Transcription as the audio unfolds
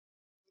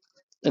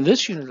In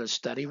this unit of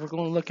study, we're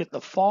going to look at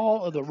the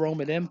fall of the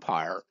Roman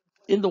Empire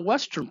in the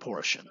western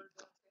portion.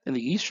 In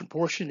the eastern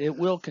portion, it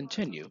will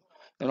continue,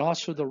 and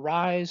also the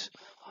rise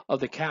of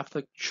the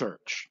Catholic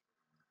Church.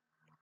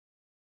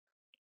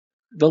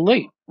 The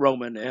late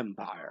Roman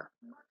Empire.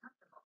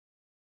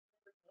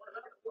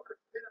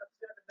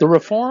 The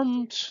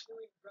reforms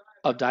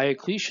of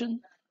Diocletian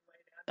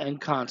and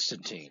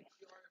Constantine.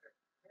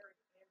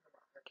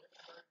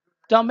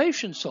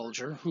 Dalmatian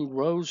soldier who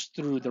rose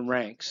through the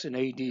ranks in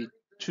AD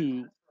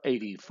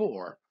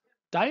 284,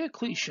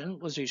 Diocletian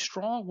was a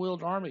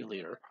strong-willed army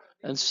leader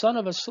and son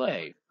of a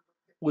slave,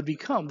 would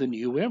become the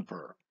new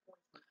emperor.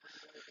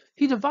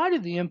 He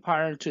divided the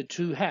empire into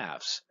two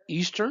halves,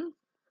 Eastern,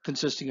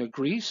 consisting of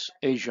Greece,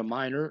 Asia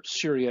Minor,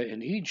 Syria,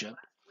 and Egypt,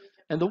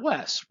 and the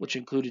West, which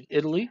included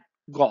Italy,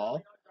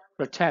 Gaul,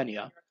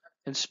 Britannia,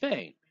 and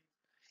Spain.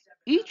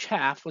 Each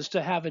half was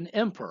to have an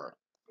emperor,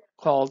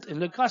 called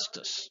an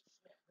Augustus,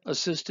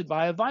 assisted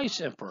by a vice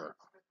emperor,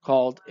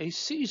 called a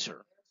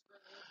Caesar.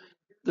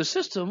 The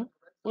system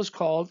was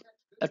called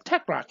a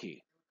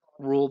tetrarchy,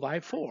 ruled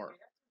by four.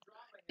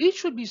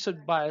 Each would be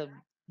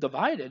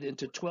divided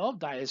into 12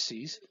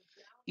 dioceses,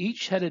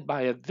 each headed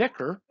by a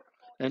vicar,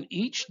 and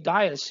each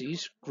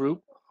diocese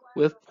grouped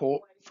with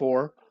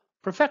four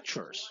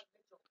prefectures.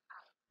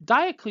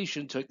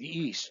 Diocletian took the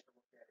east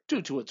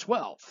due to its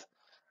wealth.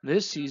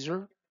 This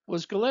Caesar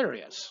was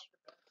Galerius,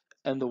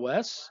 and the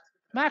west,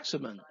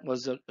 Maximin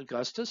was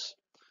Augustus,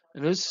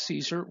 and his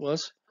Caesar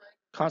was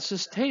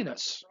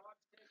Constantinus.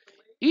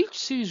 Each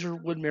Caesar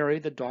would marry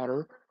the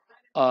daughter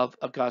of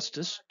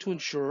Augustus to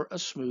ensure a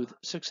smooth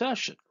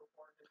succession.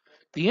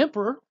 The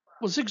emperor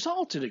was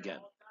exalted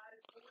again.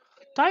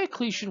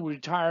 Diocletian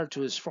retired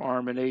to his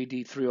farm in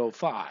AD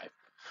 305,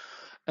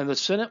 and the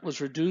Senate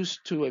was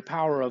reduced to a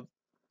power of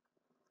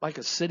like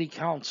a city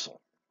council.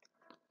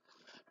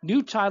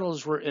 New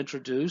titles were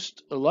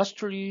introduced,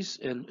 illustres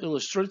and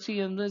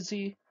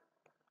illustrationizi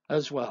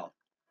as well.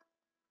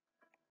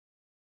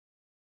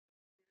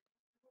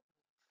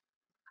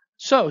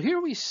 So here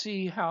we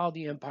see how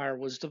the empire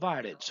was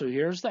divided. So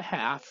here's the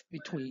half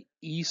between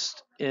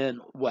east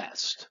and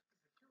west,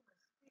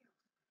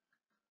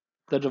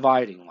 the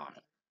dividing line.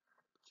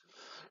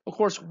 Of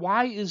course,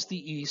 why is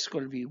the East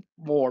going to be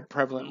more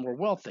prevalent, more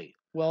wealthy?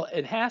 Well,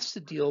 it has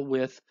to deal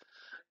with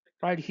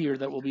right here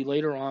that will be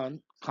later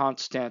on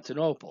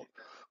Constantinople,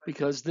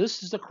 because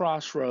this is the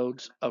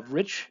crossroads of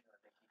rich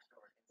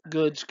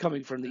goods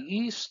coming from the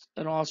East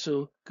and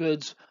also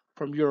goods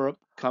from Europe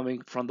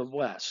coming from the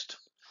West.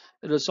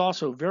 It is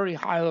also very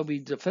highly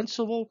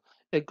defensible.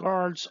 It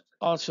guards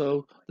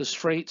also the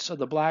straits of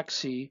the Black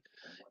Sea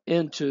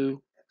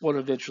into what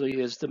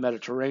eventually is the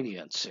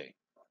Mediterranean Sea.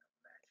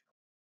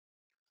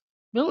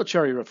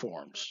 Military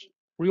reforms,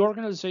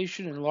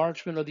 reorganization and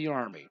enlargement of the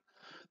army.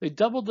 They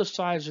doubled the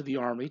size of the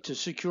army to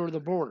secure the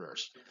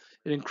borders.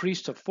 It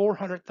increased to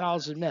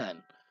 400,000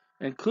 men,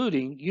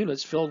 including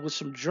units filled with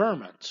some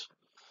Germans.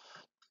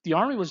 The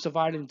army was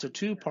divided into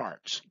two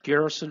parts,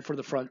 garrison for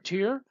the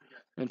frontier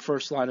and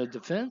first line of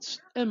defense,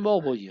 and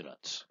mobile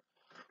units.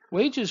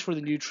 Wages for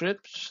the new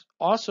troops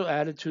also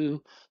added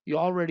to the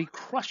already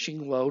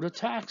crushing load of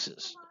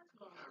taxes.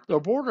 Their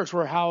borders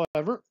were,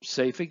 however,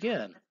 safe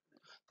again.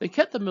 They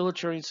kept the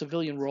military and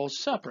civilian roles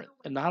separate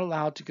and not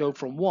allowed to go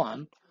from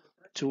one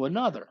to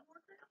another.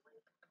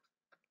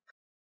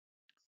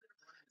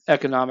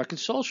 Economic and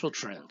social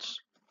trends.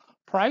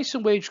 Price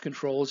and wage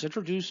control is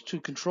introduced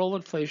to control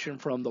inflation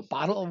from the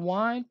bottle of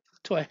wine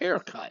to a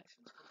haircut.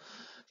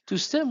 To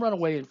stem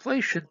runaway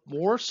inflation,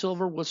 more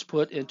silver was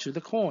put into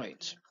the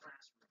coins.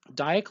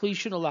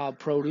 Diocletian allowed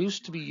produce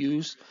to be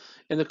used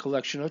in the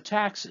collection of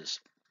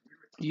taxes.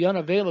 The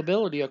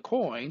unavailability of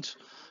coins,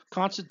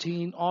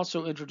 Constantine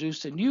also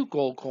introduced a new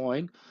gold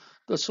coin,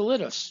 the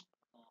solidus,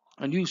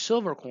 and new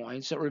silver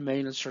coins that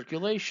remain in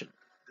circulation.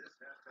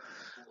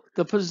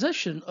 The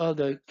position of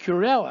the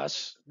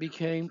curialis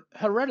became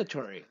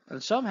hereditary,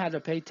 and some had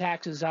to pay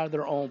taxes out of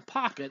their own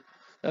pocket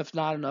if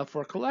not enough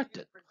were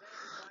collected.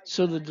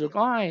 So the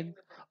decline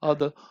of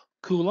the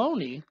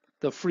culoni,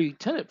 the free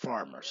tenant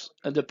farmers,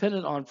 and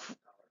dependent on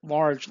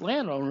large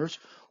landowners,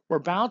 were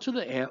bound to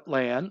the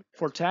land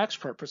for tax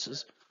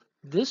purposes.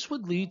 This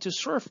would lead to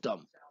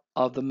serfdom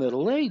of the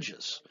Middle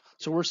Ages.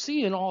 So we're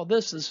seeing all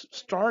this is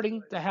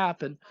starting to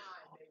happen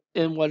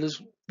in what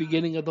is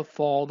beginning of the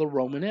fall of the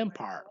Roman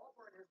Empire.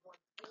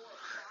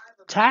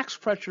 Tax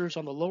pressures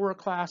on the lower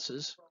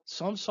classes,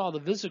 some saw the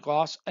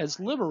Visigoths as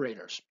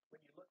liberators.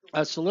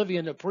 As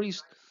Sylvian the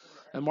priest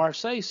in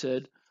Marseille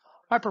said,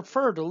 I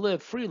prefer to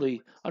live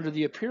freely under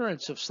the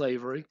appearance of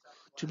slavery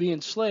to be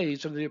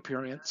enslaved under the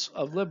appearance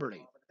of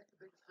liberty.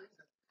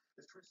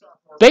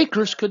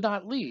 Bakers could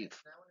not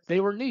leave. They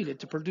were needed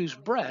to produce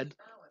bread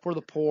for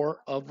the poor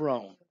of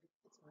Rome.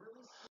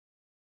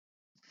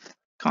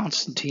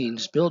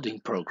 Constantine's building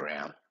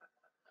program.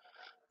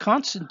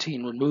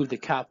 Constantine would move the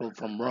capital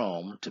from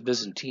Rome to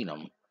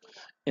Byzantium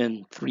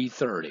in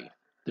 330.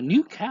 The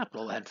new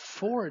capital had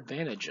four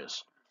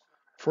advantages.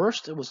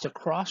 First, it was the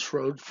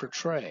crossroad for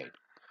trade.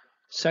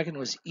 Second, it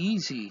was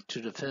easy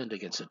to defend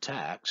against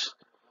attacks.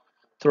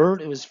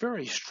 Third, it was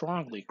very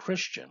strongly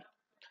Christian.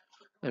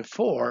 And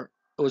four,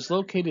 it was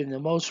located in the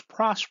most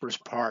prosperous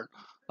part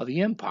of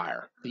the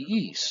empire, the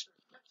east,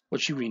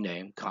 which he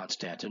renamed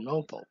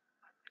Constantinople.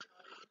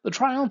 The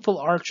triumphal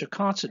arch of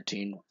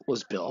Constantine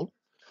was built,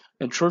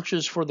 and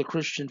churches for the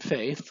Christian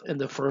faith, and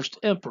the first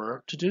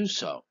emperor to do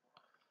so.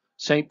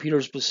 St.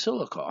 Peter's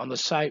Basilica, on the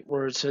site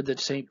where it said that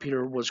St.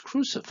 Peter was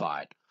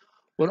crucified,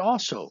 would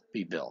also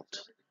be built.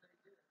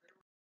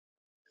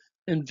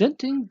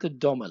 Inventing the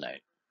domine,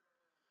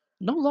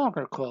 no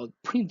longer called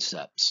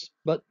princeps,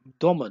 but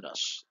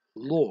dominus,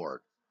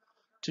 Lord.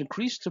 To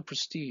increase the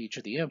prestige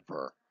of the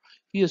emperor,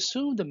 he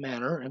assumed the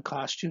manner and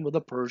costume of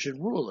the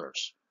Persian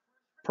rulers: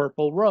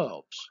 purple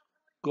robes,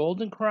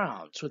 golden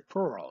crowns with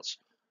pearls,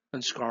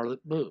 and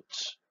scarlet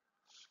boots.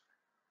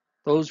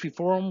 Those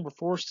before him were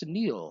forced to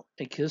kneel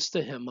and kiss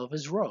the hem of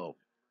his robe.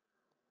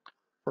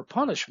 For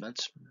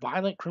punishments,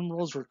 violent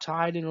criminals were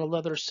tied in a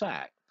leather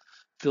sack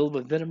filled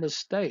with venomous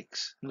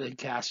snakes and then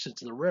cast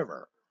into the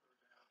river.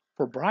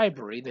 For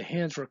bribery, the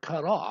hands were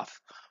cut off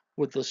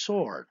with the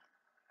sword.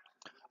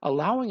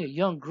 Allowing a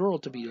young girl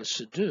to be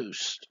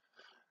seduced,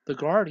 the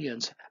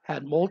guardians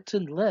had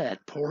molten lead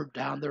poured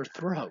down their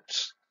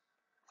throats.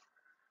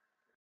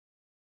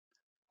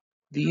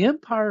 The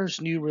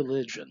empire's new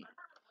religion.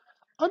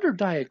 Under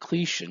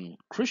Diocletian,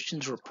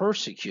 Christians were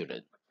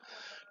persecuted.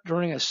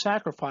 During a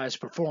sacrifice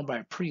performed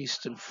by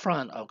priests in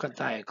front of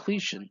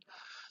Diocletian,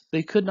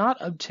 they could not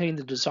obtain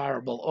the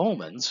desirable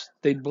omens.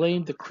 They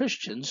blamed the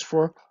Christians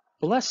for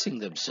blessing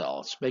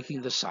themselves,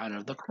 making the sign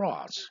of the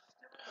cross.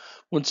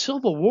 When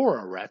civil war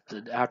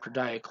erupted after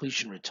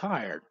Diocletian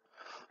retired,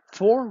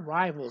 four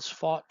rivals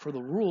fought for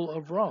the rule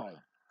of Rome.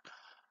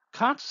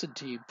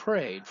 Constantine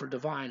prayed for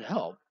divine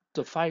help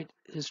to fight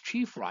his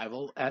chief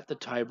rival at the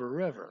Tiber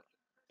River.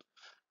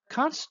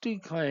 Constantine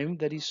claimed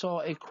that he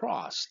saw a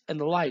cross and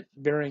the light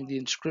bearing the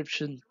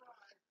inscription,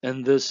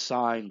 "In this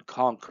sign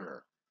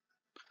conquer."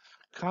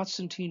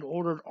 Constantine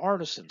ordered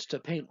artisans to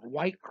paint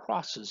white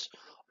crosses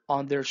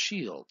on their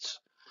shields.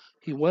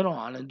 He went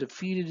on and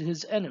defeated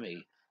his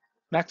enemy,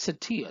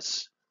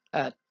 Maxentius,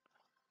 at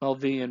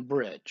Milvian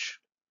Bridge.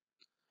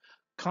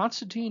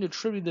 Constantine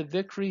attributed the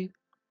victory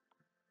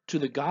to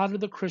the God of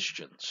the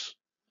Christians,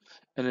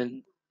 and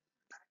in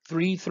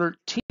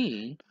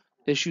 313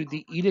 issued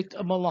the Edict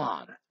of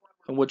Milan,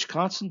 in which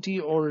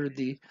Constantine ordered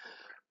the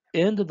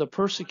end of the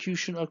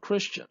persecution of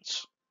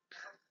Christians.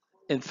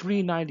 In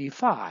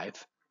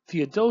 395,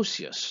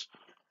 Theodosius,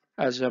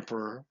 as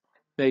emperor,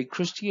 made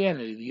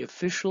Christianity the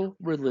official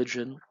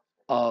religion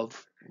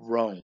of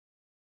Rome.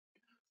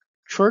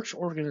 Church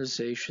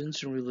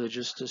organizations and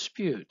religious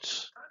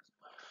disputes.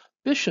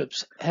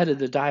 Bishops headed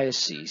the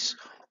diocese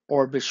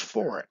or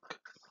bishopric.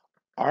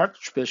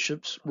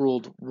 Archbishops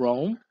ruled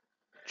Rome,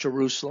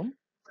 Jerusalem,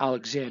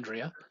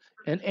 Alexandria,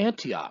 and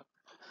Antioch.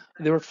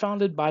 They were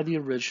founded by the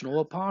original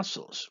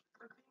apostles.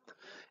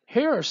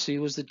 Heresy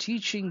was the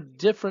teaching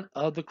different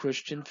of the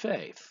Christian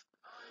faith.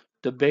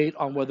 Debate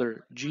on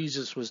whether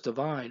Jesus was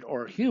divine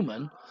or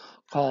human,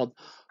 called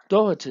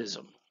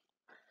Donatism.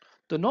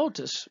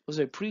 Donatus was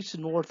a priest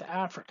in North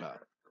Africa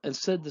and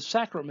said the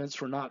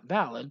sacraments were not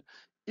valid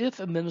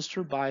if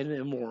administered by an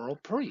immoral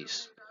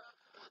priest.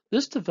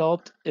 This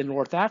developed in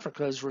North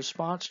Africa as a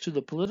response to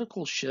the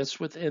political shifts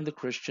within the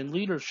Christian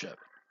leadership.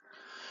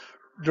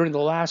 During the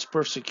last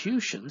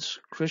persecutions,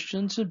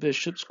 Christians and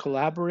bishops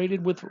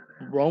collaborated with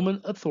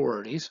Roman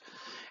authorities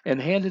and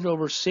handed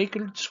over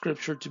sacred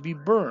scripture to be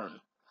burned.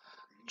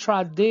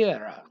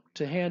 Tradere,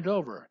 to hand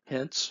over,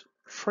 hence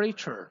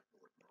traitor.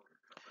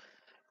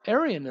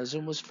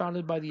 Arianism was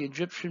founded by the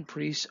Egyptian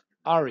priest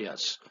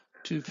Arius,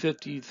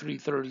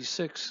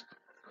 250-336,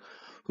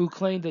 who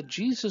claimed that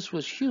Jesus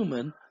was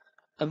human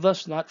and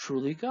thus not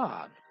truly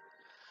God.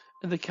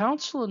 In the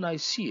Council of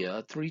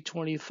Nicaea,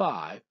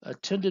 325,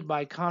 attended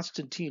by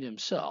Constantine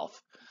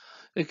himself,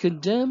 it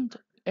condemned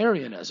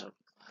Arianism.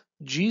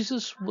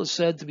 Jesus was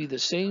said to be the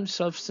same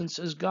substance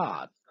as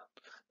God.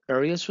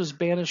 Arius was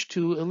banished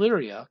to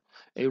Illyria,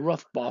 a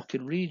rough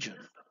Balkan region.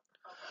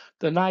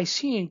 The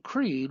Nicene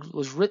Creed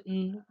was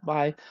written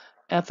by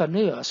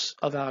Athanasius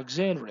of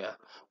Alexandria,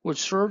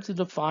 which served to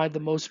define the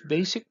most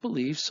basic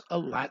beliefs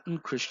of Latin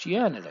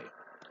Christianity.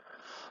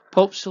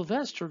 Pope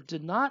Sylvester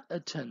did not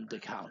attend the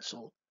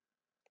council.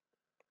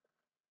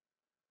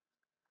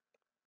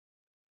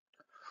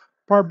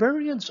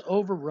 Barbarians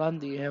overrun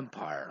the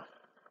empire.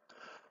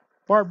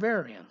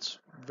 Barbarians,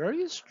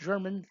 various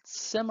German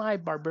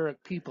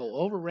semi-barbaric people,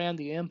 overran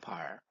the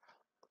empire.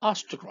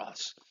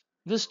 Ostrogoths,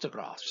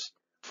 Visigoths,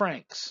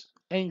 Franks,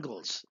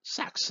 Angles,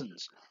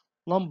 Saxons,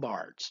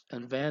 Lombards,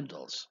 and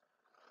Vandals.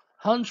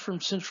 Huns from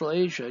Central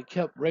Asia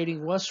kept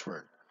raiding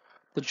westward.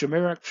 The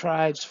Germanic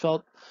tribes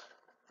felt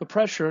the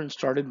pressure and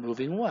started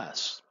moving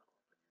west.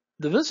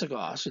 The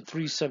Visigoths in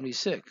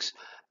 376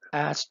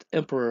 asked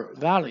Emperor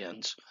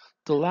Valens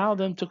to allow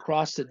them to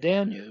cross the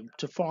Danube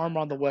to farm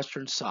on the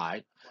western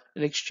side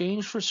in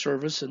exchange for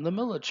service in the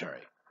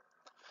military.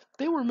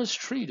 They were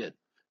mistreated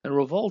and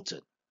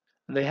revolted,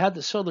 and they had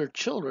to sell their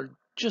children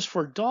just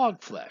for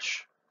dog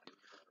flesh.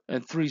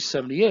 In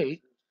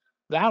 378,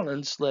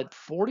 Valens led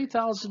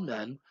 40,000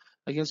 men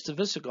against the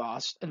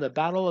Visigoths in the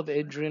Battle of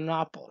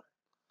Adrianople.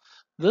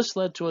 This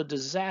led to a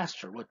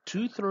disaster with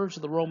two-thirds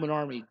of the Roman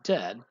army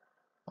dead,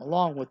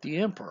 along with the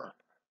emperor.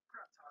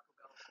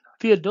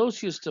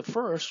 Theodosius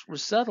I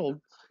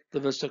resettled the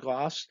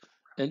Visigoths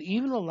and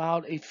even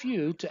allowed a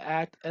few to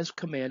act as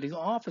commanding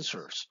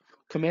officers,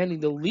 commanding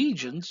the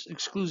legions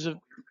exclusive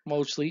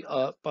mostly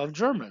of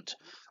Germans.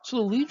 So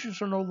the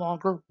legions are no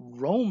longer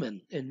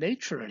Roman in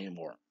nature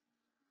anymore.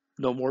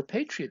 No more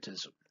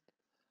patriotism.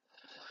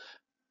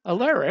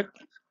 Alaric,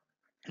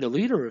 the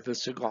leader of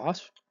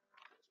Visigoths,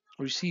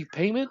 received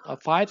payment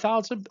of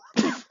 5,000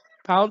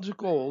 pounds of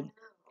gold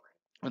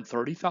and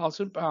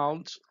 30,000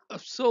 pounds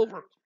of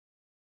silver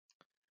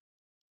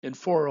in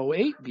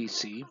 408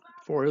 BC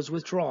for his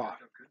withdrawal.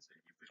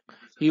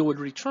 He would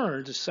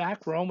return to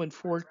sack Rome in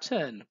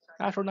 410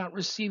 after not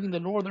receiving the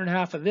northern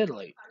half of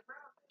Italy,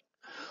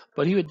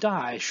 but he would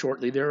die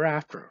shortly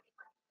thereafter.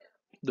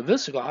 The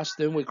Visigoths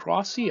then would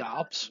cross the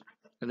Alps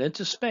and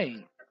into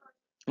Spain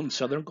and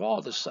southern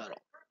Gaul to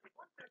settle.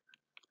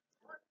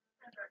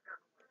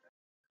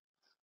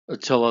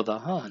 Attila the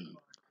Hun.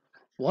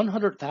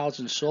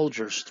 100,000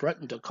 soldiers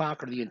threatened to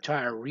conquer the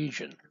entire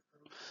region.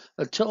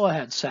 Attila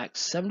had sacked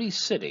 70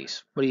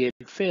 cities, but he had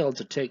failed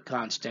to take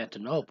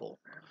Constantinople.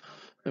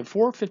 In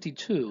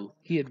 452,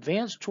 he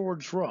advanced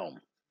towards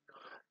Rome.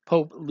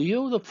 Pope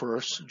Leo I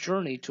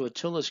journeyed to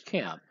Attila's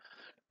camp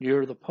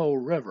near the Po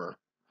River,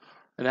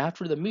 and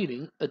after the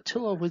meeting,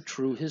 Attila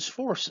withdrew his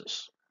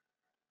forces.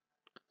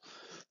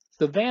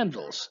 The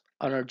Vandals,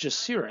 under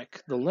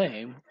Gesseric the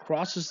Lame,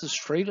 crosses the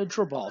Strait of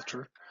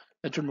Gibraltar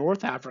into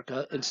North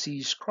Africa and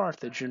seized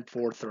Carthage in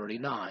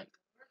 439.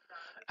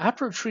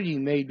 After a treaty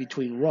made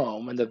between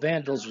Rome and the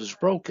Vandals was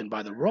broken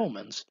by the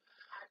Romans,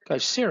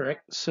 Gesseric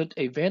sent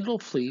a Vandal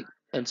fleet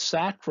and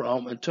sacked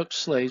Rome and took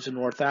slaves in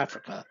North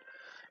Africa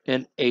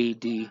in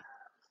AD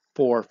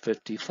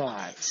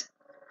 455.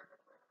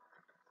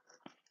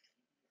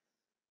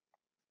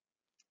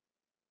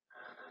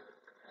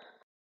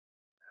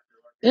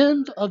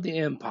 End of the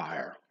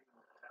empire.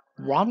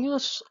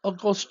 Romulus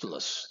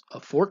Augustulus, a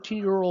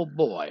 14-year-old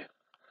boy,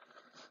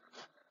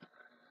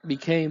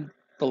 became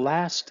the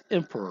last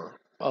emperor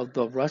of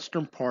the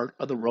western part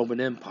of the Roman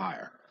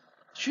Empire.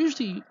 It's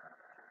usually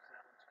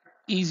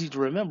easy to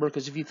remember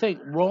because if you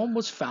think Rome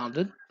was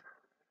founded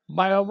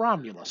by a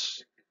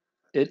Romulus,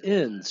 it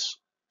ends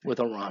with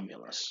a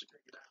Romulus.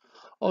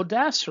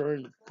 Odoacer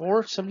in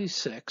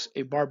 476,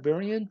 a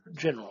barbarian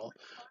general,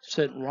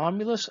 sent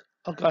Romulus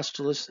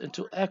Augustulus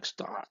into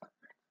exile.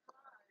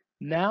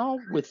 Now,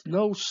 with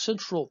no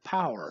central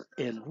power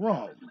in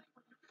Rome,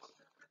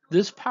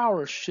 this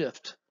power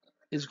shift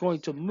is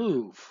going to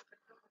move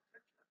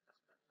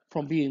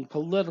from being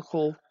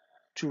political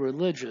to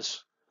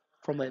religious,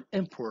 from an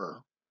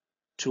emperor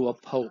to a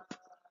pope.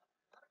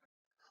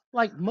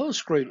 Like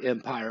most great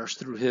empires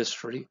through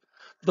history,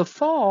 the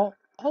fall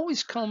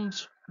always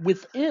comes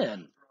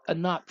within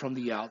and not from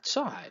the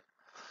outside.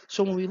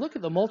 So when we look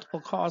at the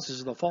multiple causes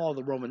of the fall of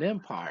the Roman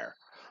Empire,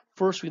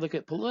 first we look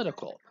at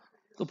political.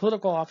 The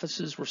political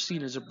offices were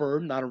seen as a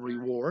burden, not a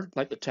reward,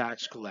 like the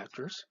tax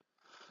collectors.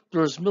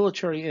 There was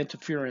military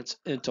interference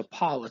into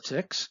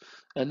politics,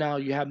 and now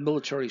you have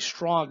military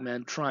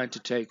strongmen trying to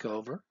take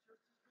over.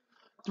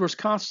 There was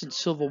constant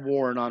civil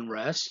war and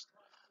unrest.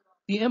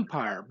 The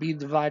empire being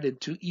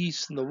divided to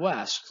east and the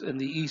west, and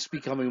the east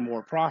becoming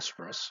more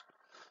prosperous,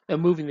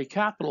 and moving the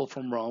capital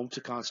from Rome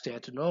to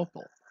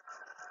Constantinople.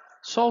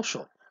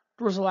 Social.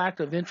 There was a lack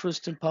of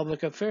interest in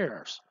public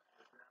affairs.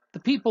 The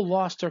people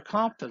lost their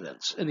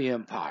confidence in the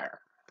empire,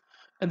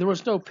 and there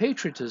was no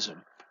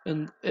patriotism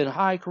and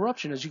high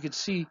corruption, as you could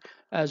see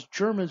as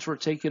Germans were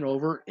taking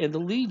over in the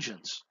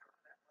legions.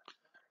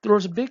 There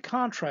was a big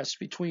contrast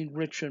between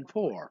rich and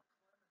poor.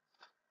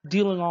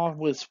 Dealing off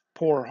with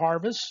poor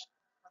harvests,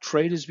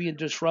 trade is being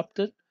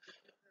disrupted.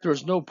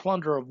 There's no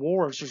plunder of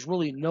wars. There's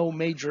really no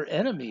major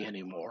enemy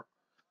anymore.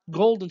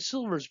 Gold and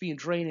silver is being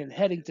drained and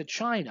heading to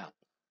China.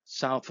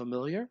 Sound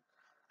familiar?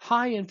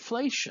 High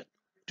inflation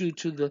due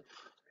to the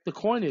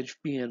coinage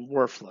being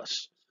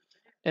worthless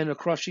and a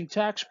crushing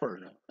tax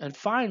burden. And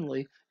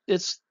finally,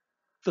 it's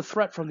the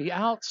threat from the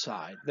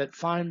outside that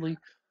finally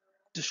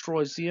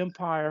destroys the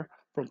empire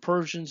from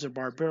Persians and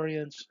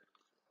barbarians,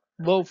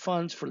 low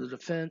funds for the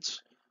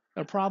defense,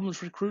 and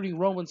problems recruiting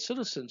Roman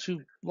citizens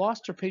who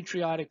lost their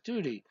patriotic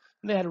duty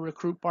and they had to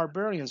recruit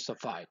barbarians to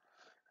fight.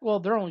 Well,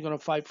 they're only going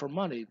to fight for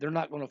money. They're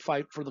not going to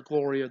fight for the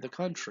glory of the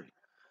country.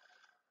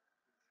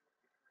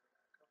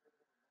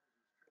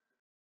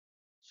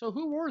 So,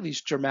 who were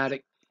these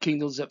Germanic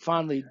kingdoms that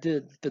finally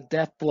did the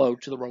death blow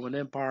to the Roman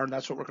Empire? And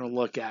that's what we're going to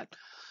look at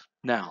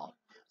now.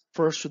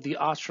 First, with the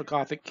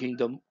Ostrogothic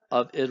kingdom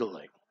of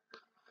Italy.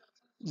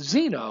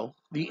 Zeno,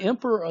 the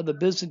emperor of the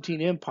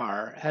Byzantine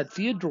Empire, had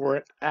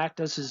Theodoric act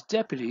as his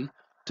deputy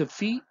to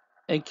defeat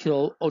and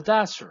kill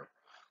Odoacer,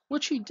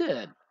 which he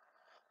did,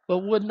 but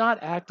would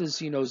not act as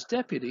Zeno's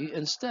deputy,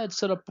 instead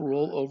set up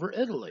rule over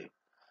Italy.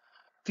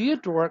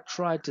 Theodoric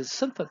tried to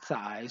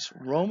synthesize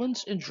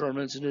Romans and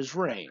Germans in his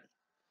reign.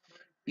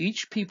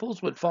 Each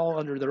peoples would fall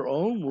under their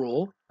own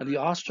rule, and the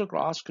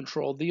Ostrogoths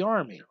controlled the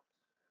army.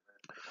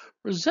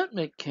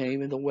 Resentment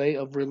came in the way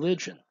of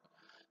religion.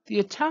 The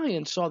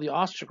Italians saw the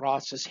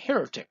Ostrogoths as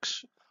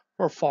heretics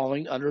for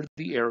falling under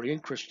the Arian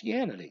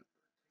Christianity.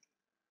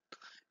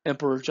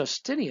 Emperor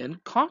Justinian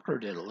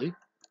conquered Italy,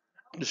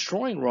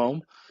 destroying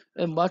Rome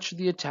and much of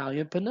the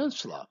Italian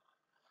peninsula.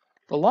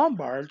 The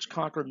Lombards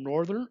conquered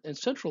northern and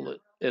central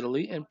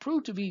Italy and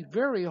proved to be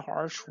very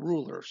harsh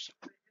rulers.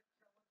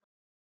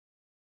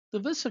 The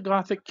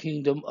Visigothic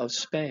kingdom of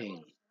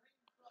Spain.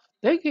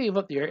 They gave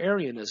up their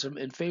Arianism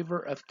in favor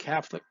of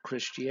Catholic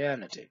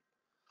Christianity.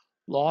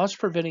 Laws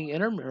preventing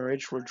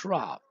intermarriage were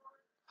dropped.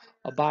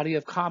 A body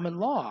of common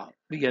law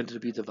began to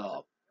be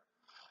developed.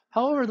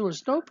 However, there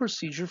was no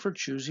procedure for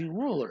choosing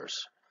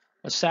rulers.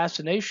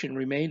 Assassination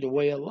remained a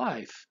way of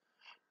life.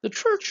 The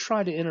Church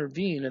tried to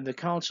intervene in the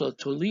Council of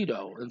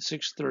Toledo in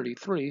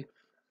 633,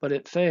 but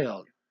it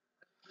failed.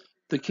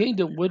 The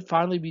kingdom would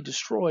finally be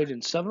destroyed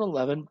in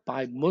 711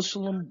 by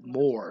Muslim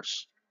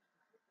Moors.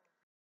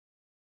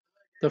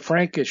 The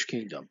Frankish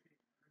kingdom.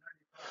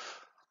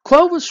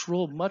 Clovis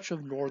ruled much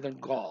of northern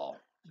Gaul.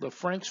 The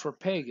Franks were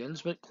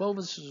pagans, but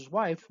Clovis's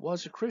wife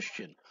was a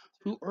Christian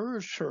who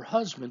urged her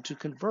husband to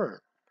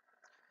convert.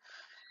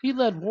 He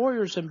led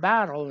warriors in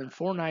battle in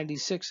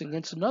 496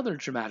 against another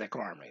Germanic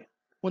army.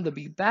 When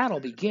the battle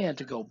began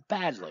to go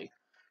badly,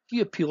 he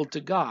appealed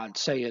to God,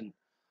 saying,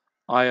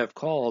 I have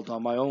called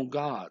on my own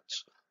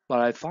gods, but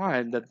I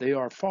find that they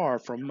are far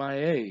from my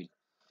aid.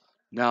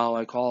 Now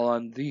I call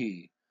on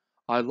thee.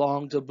 I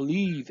long to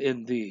believe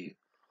in thee.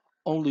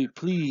 Only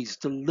please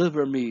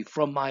deliver me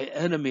from my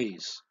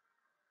enemies.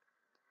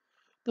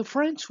 The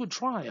Franks would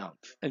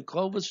triumph, and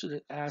Clovis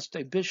asked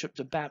a bishop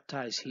to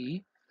baptize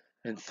he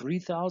and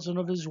 3,000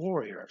 of his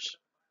warriors.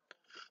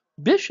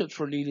 Bishops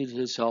were needed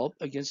his help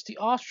against the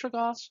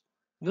Ostrogoths,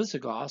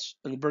 Visigoths,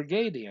 and the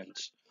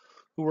Burgundians,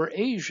 who were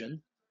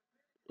Arian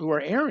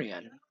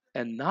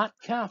and not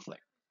Catholic.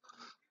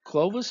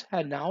 Clovis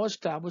had now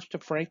established a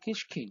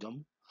Frankish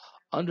kingdom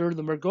under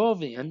the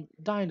Merovingian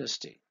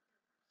dynasty.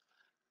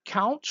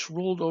 Counts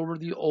ruled over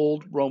the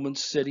old Roman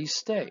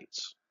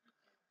city-states.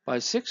 By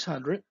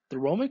 600, the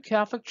Roman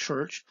Catholic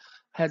Church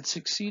had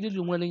succeeded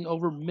in winning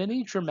over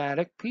many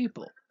Germanic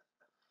people.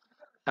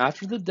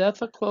 After the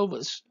death of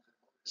Clovis,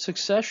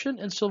 succession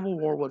and civil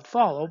war would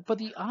follow, but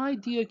the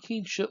idea of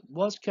kingship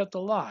was kept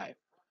alive.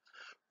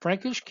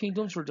 Frankish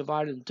kingdoms were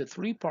divided into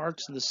three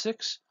parts in the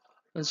 6th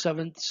and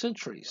 7th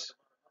centuries.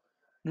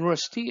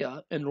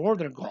 Neustria in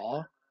northern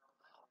Gaul,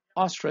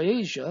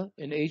 Austrasia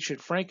in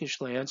ancient Frankish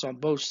lands on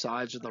both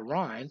sides of the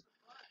Rhine,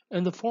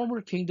 and the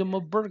former kingdom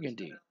of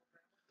Burgundy.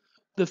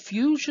 The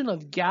fusion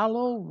of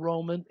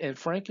Gallo-Roman and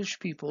Frankish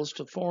peoples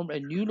to form a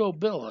new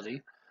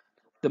nobility,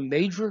 the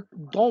major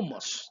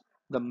domus,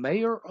 the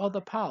mayor of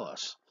the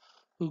palace,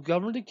 who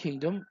governed the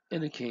kingdom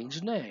in the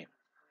king's name.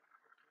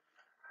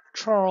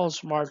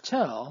 Charles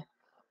Martel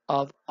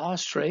of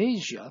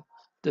Austrasia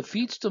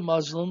defeats the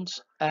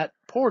Muslims at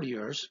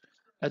Poitiers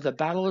at the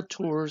Battle of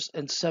Tours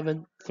in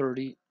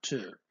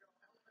 732.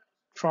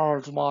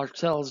 Charles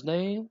Martel's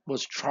name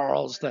was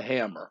Charles the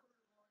Hammer.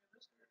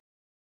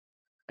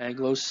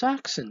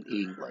 Anglo-Saxon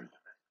England.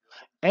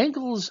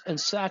 Angles and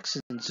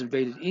Saxons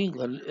invaded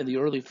England in the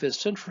early 5th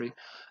century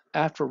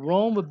after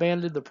Rome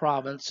abandoned the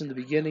province in the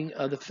beginning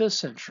of the 5th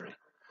century.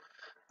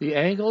 The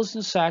Angles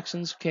and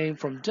Saxons came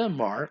from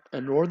Denmark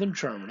and northern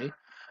Germany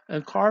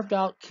and carved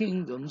out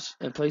kingdoms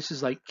in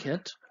places like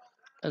Kent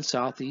and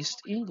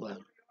southeast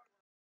England.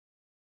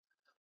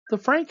 The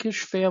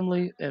Frankish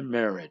family and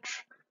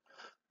marriage.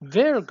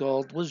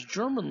 Wehrgeld was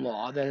German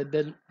law that had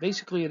been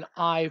basically an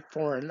eye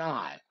for an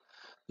eye.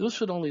 This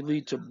would only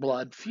lead to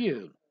blood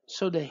feud.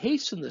 So to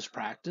hasten this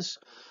practice,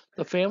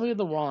 the family of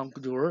the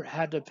wrongdoer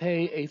had to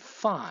pay a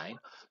fine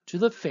to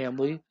the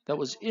family that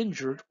was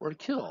injured or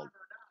killed.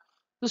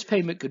 This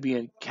payment could be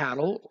in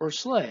cattle or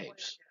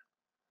slaves.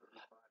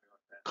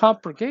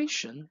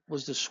 Compurgation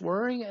was the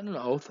swearing in an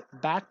oath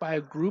backed by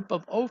a group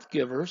of oath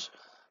givers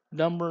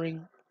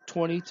numbering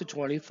 20 to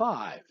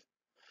 25.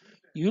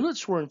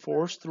 Units were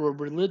enforced through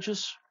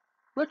religious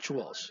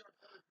rituals.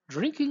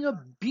 Drinking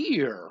of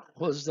beer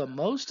was the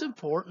most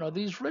important of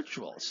these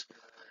rituals.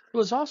 It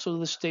was also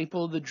the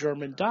staple of the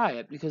German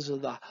diet because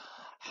of the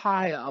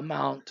high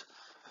amount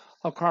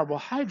of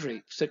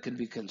carbohydrates that can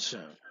be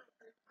consumed.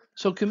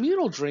 So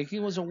communal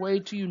drinking was a way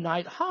to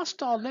unite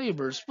hostile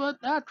neighbors, but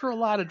after a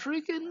lot of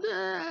drinking,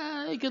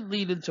 it could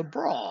lead into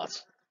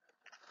brawls.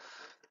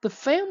 The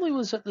family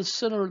was at the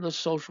center of the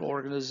social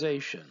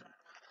organization.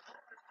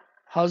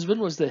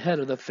 Husband was the head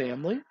of the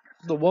family,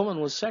 the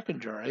woman was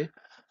secondary,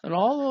 and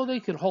although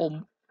they could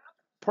hold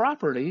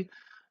property,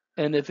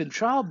 and if in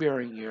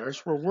childbearing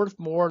years, were worth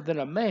more than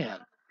a man.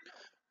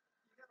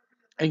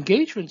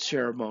 Engagement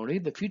ceremony,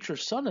 the future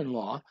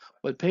son-in-law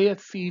would pay a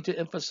fee to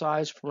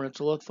emphasize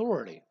parental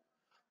authority.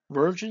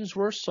 Virgins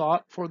were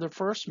sought for their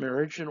first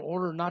marriage in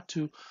order not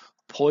to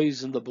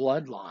poison the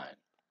bloodline.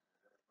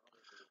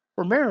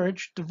 For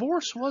marriage,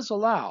 divorce was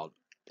allowed.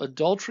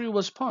 Adultery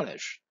was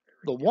punished,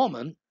 the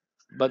woman,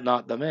 but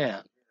not the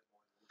man.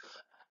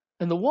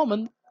 And the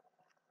woman,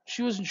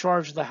 she was in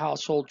charge of the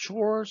household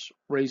chores,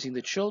 raising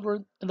the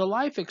children, and the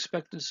life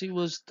expectancy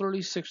was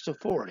 36 to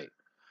 40.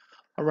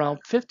 Around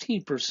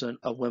 15%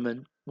 of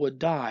women would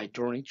die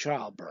during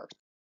childbirth.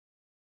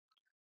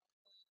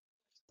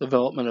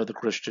 Development of the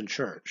Christian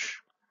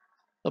Church.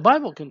 The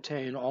Bible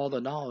contained all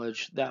the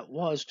knowledge that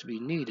was to be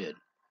needed.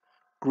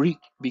 Greek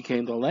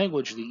became the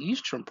language of the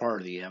eastern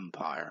part of the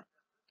empire.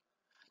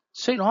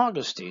 St.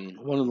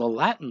 Augustine, one of the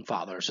Latin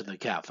fathers of the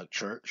Catholic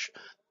Church,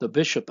 the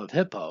Bishop of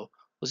Hippo,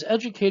 was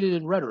educated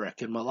in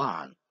rhetoric in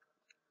Milan.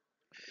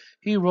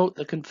 He wrote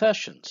the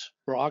Confessions,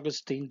 where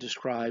Augustine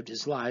described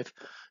his life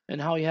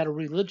and how he had a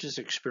religious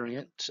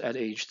experience at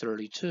age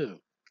 32.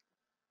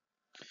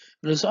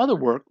 In his other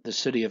work, The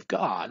City of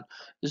God,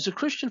 is the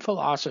Christian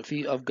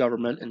philosophy of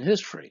government and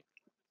history.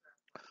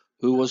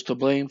 Who was to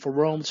blame for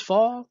Rome's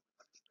fall?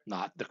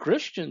 Not the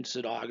Christians,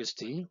 said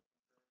Augustine.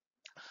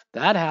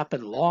 That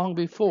happened long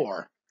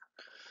before.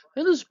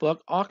 In his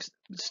book,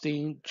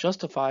 Augustine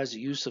justifies the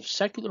use of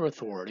secular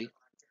authority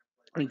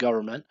and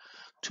government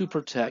to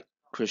protect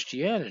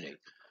Christianity.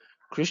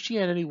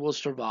 Christianity will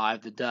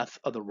survive the death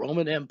of the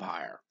Roman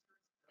Empire.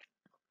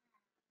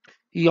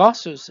 He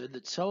also said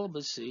that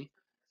celibacy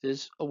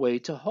is a way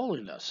to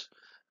holiness,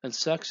 and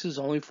sex is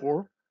only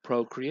for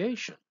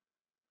procreation.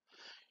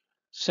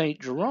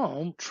 St.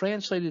 Jerome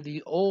translated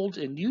the Old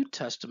and New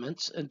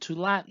Testaments into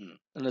Latin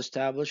and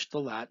established the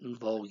Latin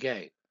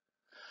Vulgate,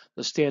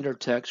 the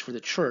standard text for the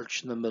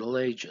Church in the Middle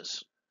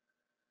Ages.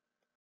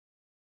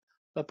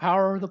 The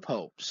power of the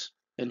popes.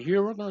 And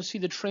here we're going to see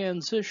the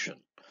transition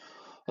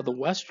of the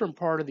western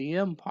part of the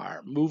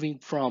empire moving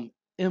from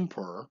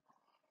emperor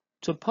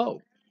to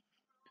pope.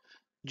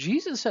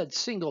 Jesus had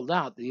singled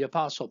out the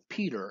apostle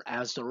Peter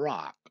as the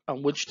rock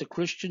on which the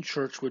Christian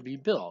church would be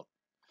built.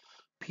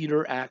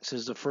 Peter acts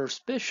as the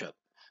first bishop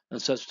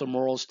and sets the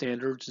moral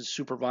standards and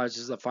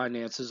supervises the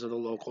finances of the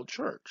local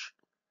church.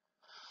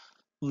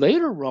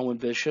 Later Roman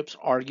bishops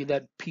argue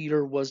that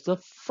Peter was the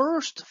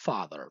first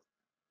father,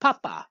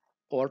 papa,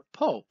 or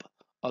pope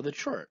of the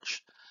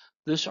church.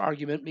 This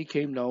argument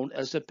became known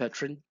as the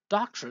Petrine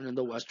doctrine in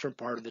the western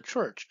part of the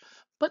church,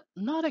 but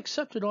not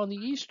accepted on the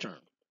eastern.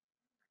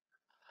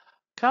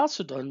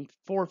 Chalcedon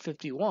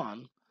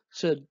 451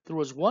 said there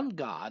was one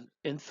God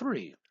in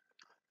three,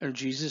 and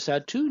Jesus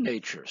had two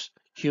natures,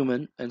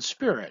 human and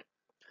spirit,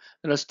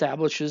 and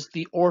establishes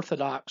the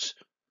orthodox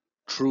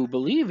true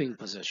believing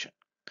position.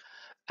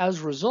 As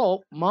a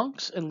result,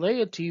 monks and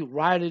laity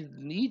rioted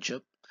in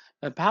Egypt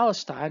and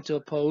Palestine to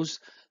oppose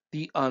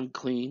the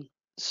unclean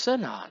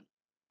synod.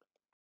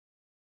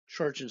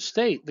 Church and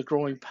state, the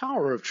growing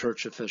power of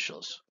church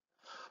officials.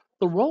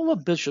 The role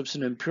of bishops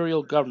in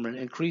imperial government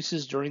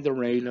increases during the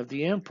reign of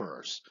the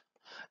emperors.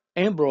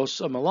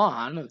 Ambrose of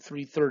Milan,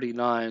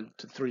 339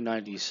 to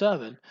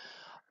 397,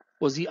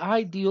 was the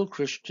ideal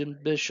Christian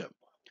bishop.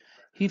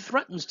 He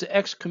threatens to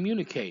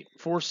excommunicate,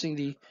 forcing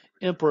the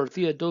Emperor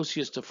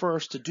Theodosius I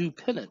to do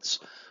penance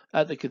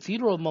at the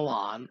Cathedral of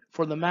Milan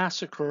for the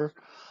massacre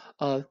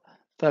of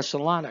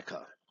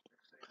Thessalonica.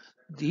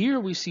 Here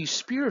we see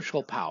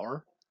spiritual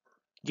power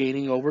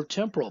gaining over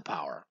temporal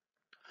power.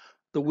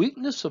 The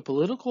weakness of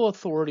political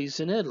authorities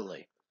in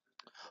Italy.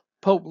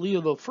 Pope Leo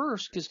I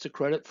gets the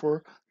credit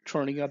for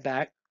turning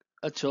back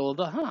Attila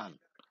the Hun,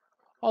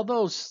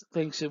 although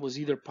thinks it was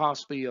either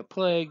possibly a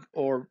plague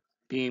or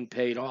being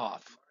paid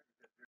off.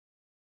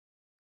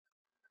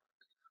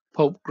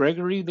 Pope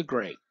Gregory the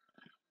Great.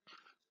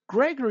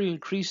 Gregory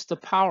increased the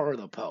power of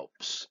the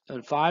popes.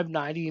 In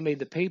 590, he made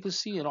the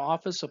papacy an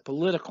office of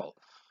political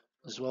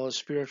as well as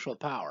spiritual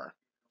power.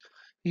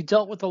 He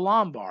dealt with the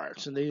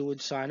Lombards, and they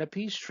would sign a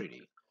peace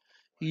treaty.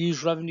 He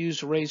used revenues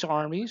to raise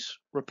armies,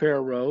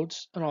 repair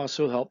roads, and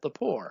also help the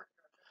poor.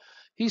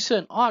 He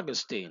sent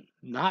Augustine,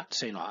 not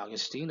St.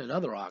 Augustine,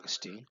 another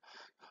Augustine,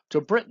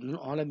 to Britain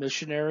on a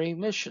missionary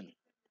mission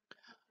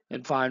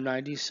in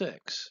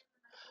 596.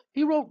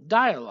 He wrote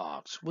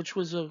Dialogues, which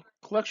was a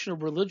collection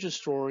of religious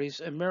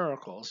stories and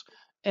miracles,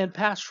 and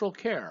pastoral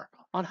care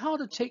on how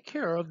to take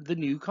care of the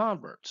new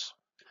converts.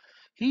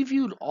 He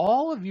viewed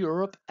all of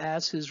Europe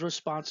as his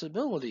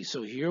responsibility.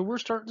 So here we're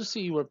starting to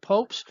see where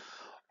popes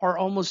are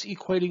almost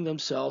equating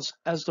themselves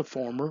as the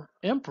former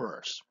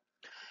emperors.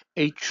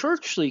 A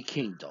churchly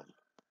kingdom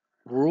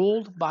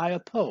ruled by a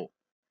pope.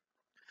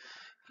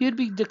 He'd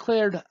be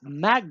declared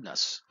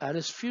Magnus at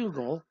his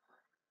funeral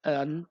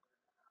and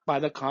by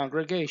the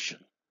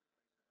congregation.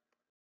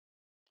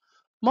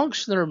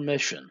 Monks and their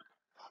mission.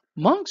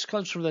 Monks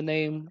comes from the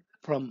name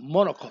from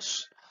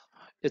monachos.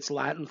 It's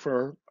Latin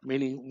for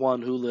meaning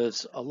one who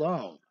lives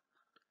alone.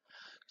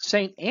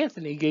 St.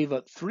 Anthony gave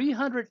up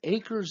 300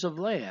 acres of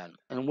land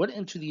and went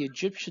into the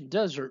Egyptian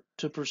desert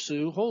to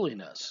pursue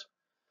holiness.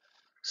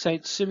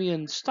 St.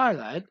 Simeon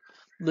Stylite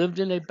lived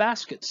in a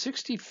basket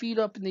 60 feet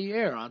up in the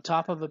air on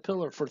top of a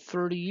pillar for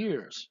 30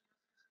 years.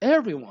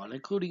 Everyone,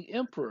 including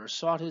emperors,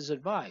 sought his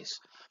advice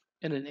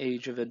in an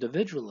age of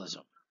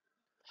individualism.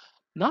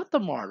 Not the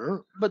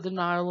martyr, but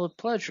denial of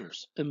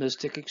pleasures and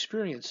mystic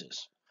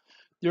experiences.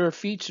 Their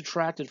feats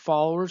attracted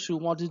followers who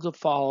wanted to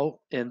follow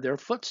in their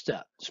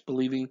footsteps,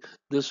 believing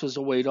this was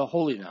a way to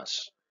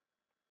holiness.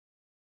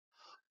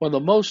 One of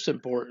the most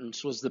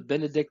important was the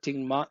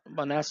Benedictine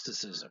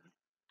monasticism.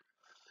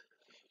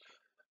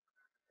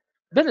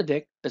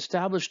 Benedict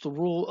established the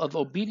rule of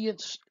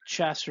obedience,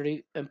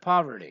 chastity, and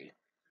poverty.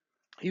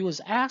 He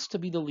was asked to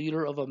be the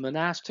leader of a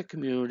monastic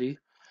community,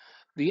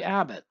 the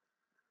abbot.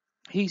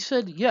 He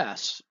said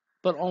yes,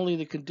 but only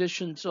the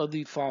conditions of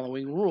the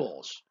following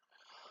rules.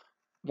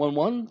 When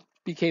one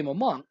became a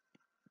monk,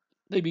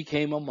 they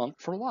became a monk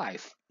for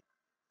life.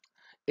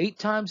 8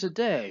 times a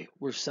day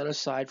were set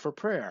aside for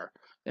prayer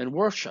and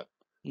worship,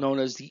 known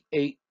as the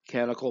 8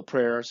 canonical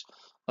prayers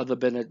of the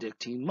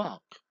Benedictine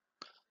monk.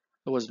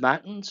 There was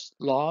matins,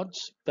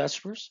 lauds,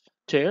 vespers,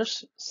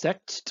 terce,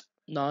 sext,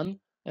 none,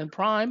 and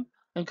prime,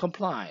 and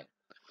compline.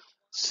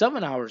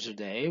 7 hours a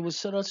day was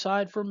set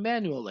aside for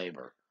manual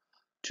labor,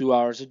 2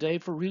 hours a day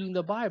for reading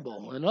the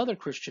Bible and other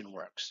Christian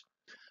works.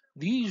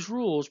 These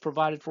rules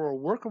provided for a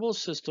workable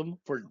system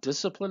for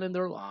discipline in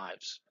their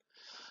lives.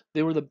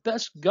 They were the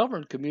best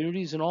governed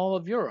communities in all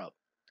of Europe,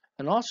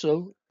 and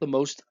also the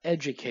most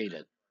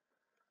educated.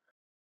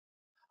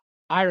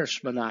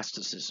 Irish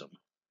monasticism.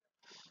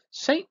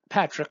 St.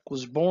 Patrick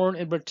was born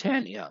in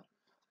Britannia,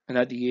 and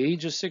at the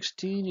age of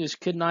 16 he was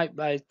kidnapped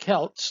by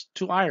Celts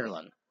to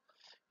Ireland.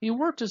 He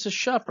worked as a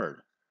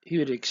shepherd. He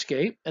would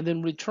escape and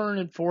then return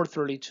in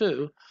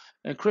 432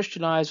 and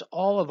Christianize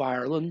all of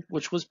Ireland,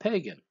 which was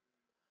pagan.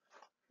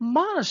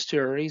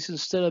 Monasteries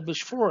instead of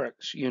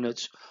bishoprics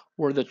units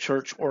were the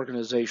church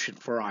organization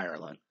for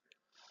Ireland.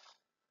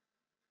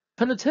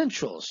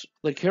 Penitentials,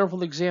 the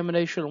careful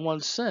examination of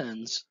one's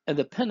sins, and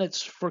the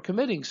penance for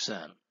committing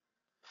sin.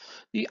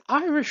 The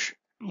Irish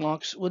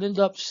monks would end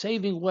up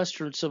saving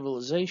Western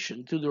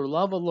civilization through their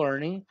love of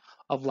learning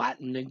of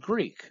Latin and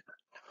Greek.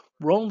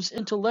 Rome's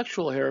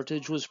intellectual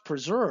heritage was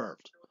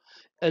preserved.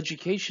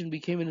 Education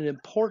became an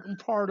important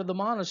part of the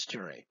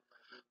monastery.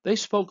 They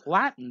spoke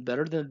Latin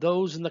better than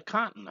those in the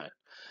continent,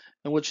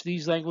 in which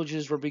these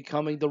languages were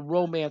becoming the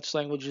Romance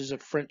languages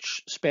of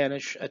French,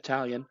 Spanish,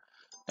 Italian,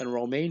 and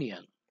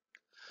Romanian.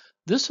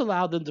 This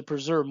allowed them to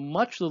preserve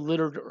much of the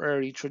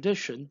literary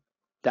tradition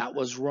that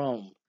was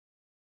Rome.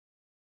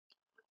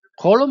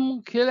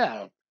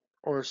 Columcille,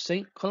 or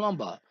St.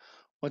 Columba,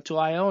 went to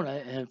Iona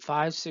in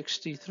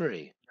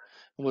 563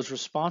 and was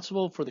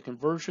responsible for the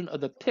conversion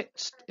of the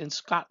Picts in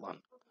Scotland.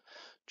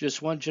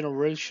 Just one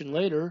generation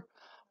later,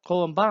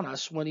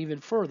 Columbanus went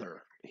even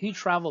further. He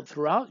traveled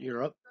throughout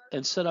Europe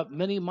and set up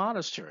many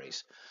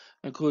monasteries,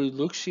 including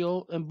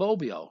Luxeuil and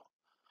Bobbio.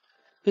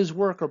 His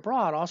work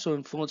abroad also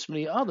influenced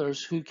many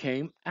others who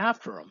came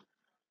after him.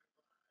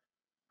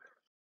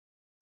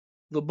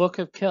 The Book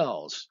of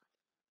Kells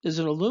is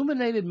an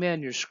illuminated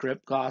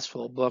manuscript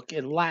gospel book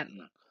in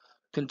Latin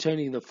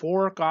containing the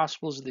 4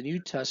 Gospels of the New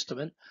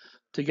Testament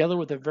together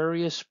with the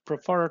various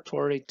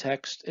prefatory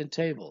texts and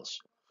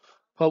tables.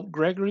 Pope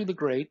Gregory the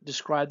Great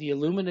described the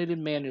illuminated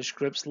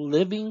manuscript's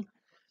living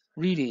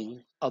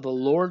reading of the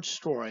Lord's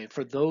story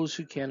for those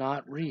who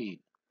cannot read.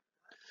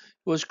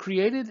 It was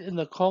created in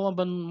the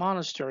Columban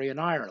Monastery in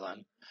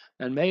Ireland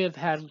and may have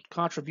had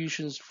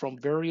contributions from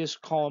various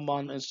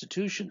Columban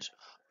institutions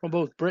from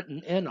both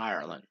Britain and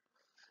Ireland.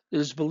 It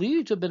is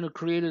believed to have been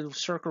created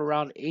circa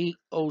around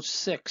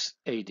 806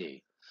 AD.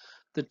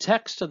 The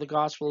text of the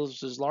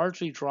Gospels is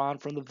largely drawn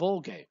from the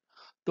Vulgate,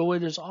 though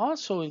it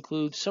also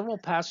includes several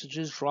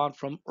passages drawn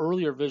from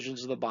earlier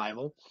visions of the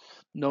Bible,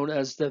 known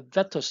as the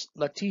Vetus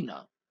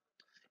Latina.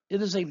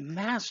 It is a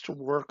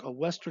masterwork of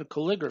Western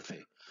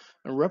calligraphy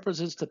and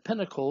represents the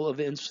pinnacle of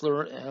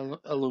insular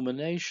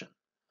illumination.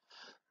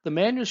 The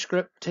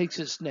manuscript takes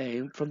its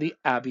name from the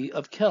Abbey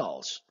of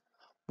Kells,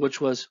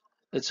 which was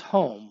its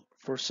home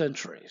for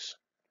centuries.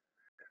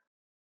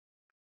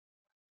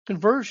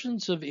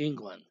 Conversions of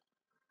England.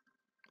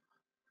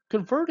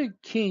 Converted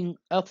King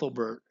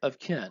Ethelbert of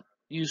Kent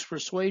used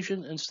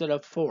persuasion instead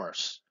of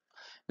force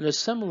and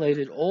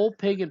assimilated old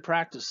pagan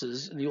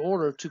practices in the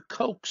order to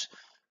coax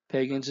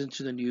pagans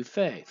into the new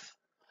faith.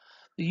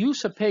 The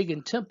use of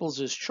pagan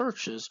temples as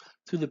churches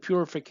through the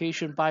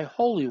purification by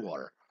holy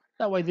water.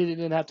 That way they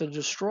didn't have to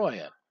destroy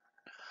it.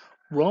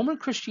 Roman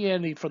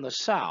Christianity from the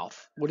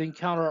south would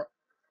encounter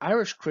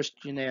Irish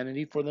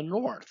Christianity from the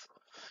north.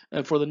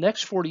 And for the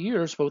next 40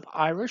 years, both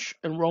Irish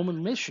and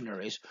Roman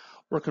missionaries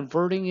were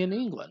converting in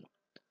England.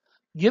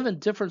 Given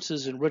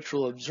differences in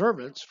ritual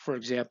observance, for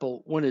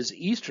example, when is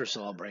Easter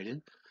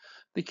celebrated,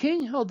 the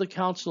king held the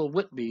Council of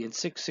Whitby in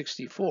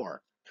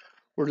 664,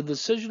 where the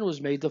decision was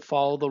made to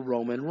follow the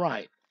Roman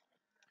rite.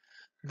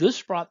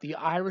 This brought the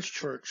Irish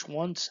Church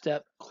one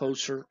step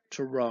closer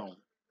to Rome.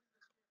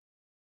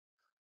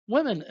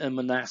 Women in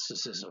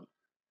monasticism.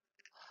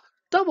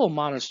 Double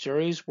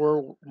monasteries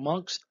where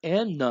monks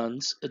and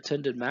nuns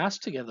attended Mass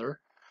together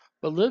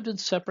but lived in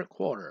separate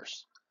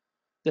quarters.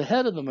 The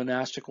head of the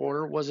monastic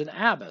order was an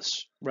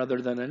abbess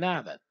rather than an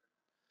abbot.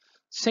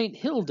 St.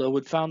 Hilda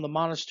would found the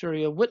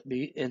monastery of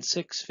Whitby in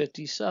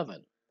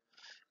 657.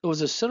 It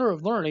was a center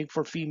of learning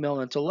for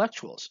female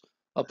intellectuals,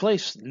 a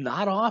place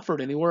not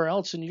offered anywhere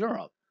else in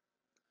Europe.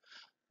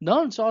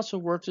 Nuns also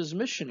worked as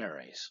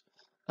missionaries,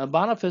 and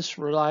Boniface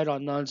relied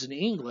on nuns in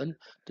England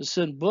to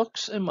send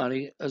books and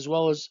money, as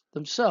well as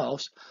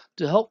themselves,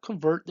 to help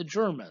convert the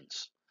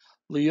Germans.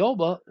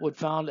 Lioba would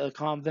found a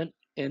convent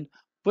in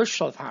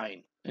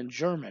Bischofstein in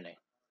Germany.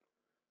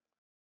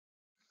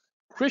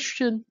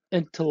 Christian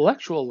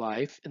intellectual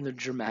life in the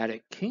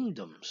Germanic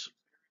kingdoms.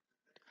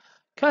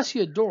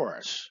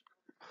 Cassiodorus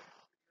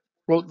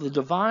wrote the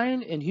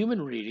divine and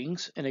human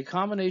readings in a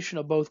combination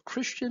of both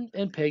Christian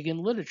and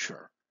pagan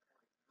literature.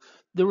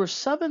 There were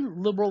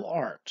 7 liberal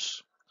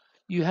arts.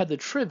 You had the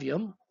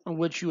trivium, in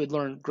which you would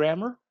learn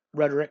grammar,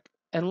 rhetoric,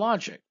 and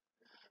logic,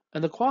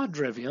 and the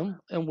quadrivium,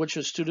 in which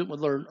a student would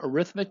learn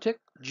arithmetic,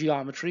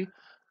 geometry,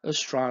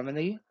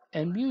 astronomy,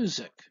 and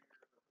music.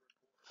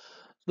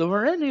 The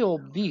Perennial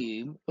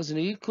Beam was an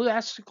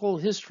ecclesiastical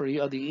history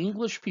of the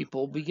English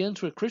people,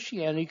 begins with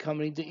Christianity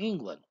coming to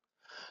England,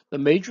 the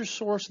major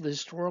source of the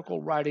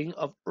historical writing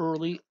of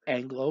early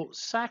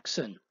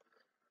Anglo-Saxon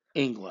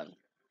England.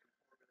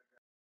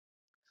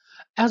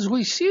 As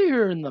we see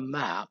here in the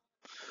map,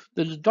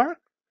 the dark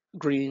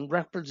green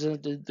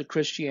represented the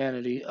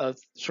Christianity of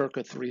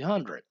circa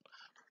 300.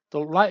 The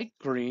light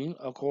green,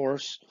 of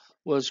course,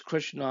 was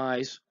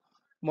Christianized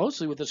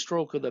mostly with a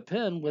stroke of the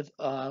pen with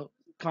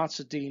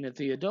Constantine and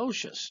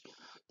Theodosius.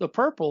 The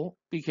purple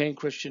became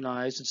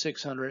Christianized in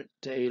 600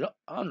 to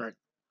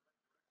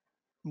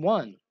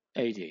 801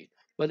 AD.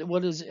 But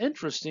what is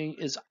interesting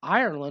is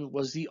Ireland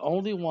was the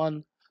only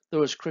one that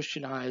was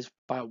Christianized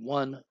by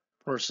one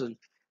person.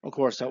 Of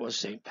course, that was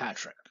St.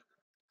 Patrick.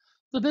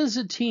 The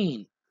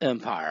Byzantine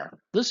Empire.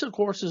 This, of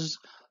course, is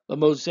the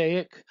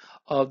mosaic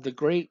of the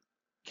great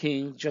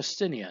King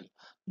Justinian.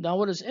 Now,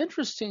 what is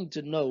interesting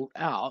to note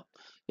out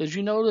is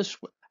you notice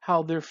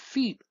how their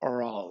feet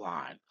are all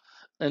aligned.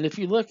 And if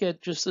you look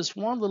at just this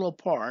one little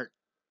part,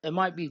 it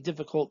might be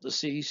difficult to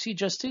see. You see,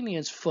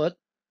 Justinian's foot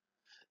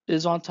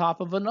is on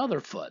top of another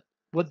foot.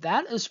 What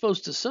that is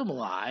supposed to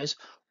symbolize,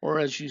 or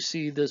as you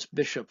see this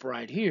bishop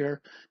right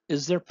here,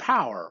 is their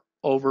power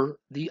over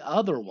the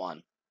other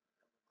one.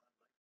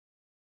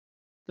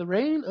 The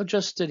reign of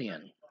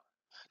Justinian.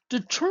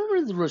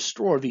 Determined to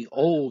restore the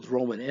old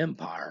Roman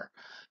Empire,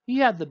 he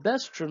had the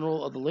best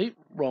general of the late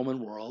Roman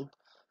world,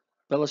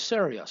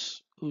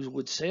 Belisarius, who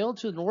would sail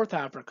to North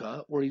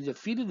Africa, where he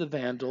defeated the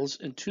Vandals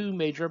in 2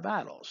 major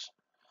battles.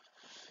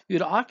 He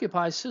would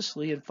occupy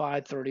Sicily in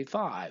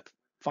 535,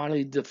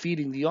 finally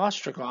defeating the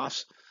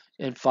Ostrogoths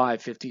in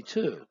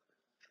 552.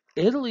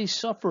 Italy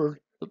suffered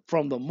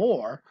from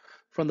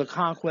the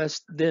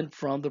conquest than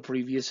from the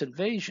previous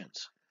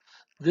invasions.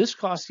 This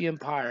cost the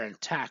empire in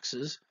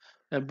taxes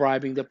and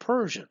bribing the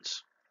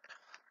Persians.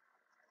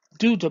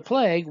 Due to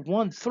plague,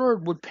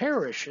 1/3 would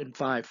perish in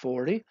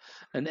 540,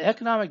 and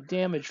economic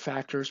damage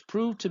factors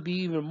proved to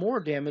be even more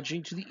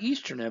damaging to the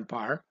Eastern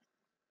Empire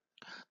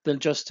than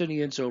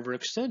Justinian's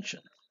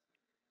overextension.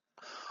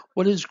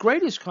 What his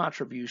greatest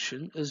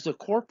contribution is the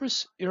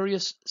Corpus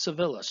Iuris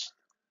Civilis,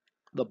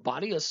 the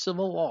body of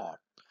civil law,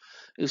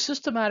 a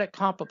systematic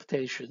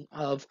compilation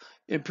of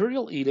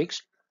imperial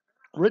edicts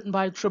written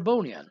by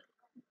Tribonian.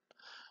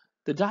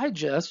 The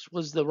digest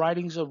was the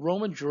writings of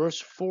Roman jurists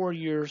 4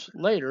 years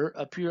later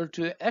appeared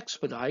to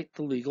expedite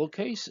the legal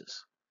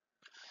cases.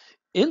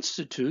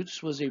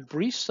 Institutes was a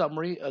brief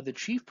summary of the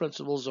chief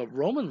principles of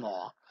Roman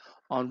law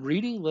on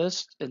reading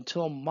lists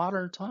until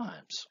modern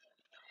times.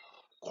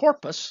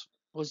 Corpus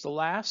was the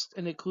last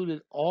and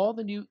included all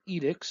the new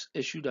edicts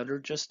issued under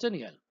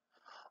Justinian.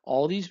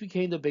 All these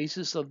became the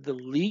basis of the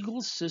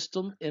legal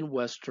system in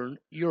Western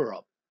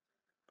Europe.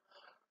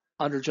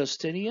 Under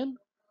Justinian,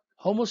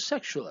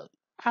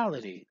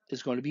 homosexuality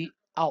is going to be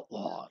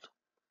outlawed.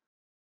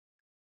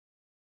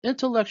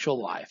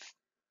 Intellectual life.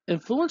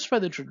 Influenced by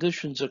the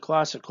traditions of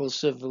classical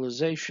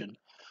civilization,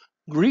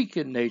 Greek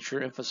in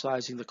nature,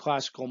 emphasizing the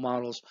classical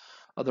models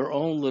of their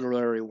own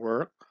literary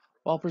work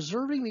while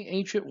preserving the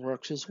ancient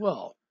works as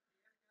well.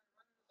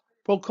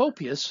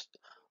 Procopius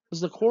was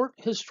the court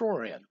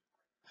historian,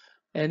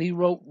 and he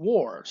wrote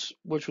Wars,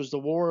 which was the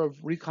war of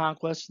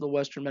reconquest of the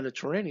Western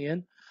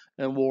Mediterranean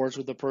and wars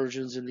with the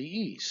Persians in the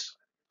East.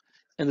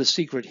 And the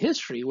Secret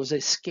History was a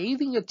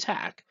scathing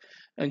attack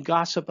and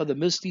gossip of the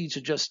misdeeds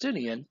of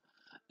Justinian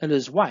and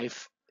his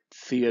wife,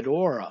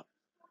 Theodora.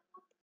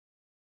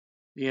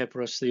 The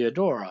Empress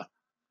Theodora.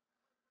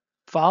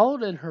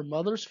 Followed in her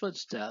mother's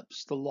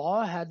footsteps, the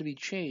law had to be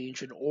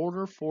changed in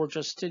order for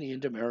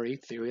Justinian to marry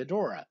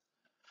Theodora,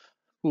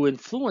 who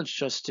influenced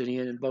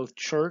Justinian in both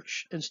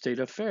church and state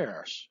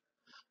affairs,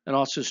 and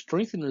also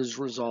strengthened his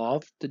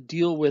resolve to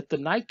deal with the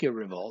Nike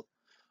revolt,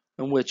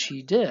 in which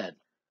he did,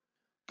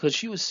 because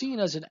she was seen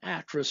as an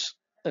actress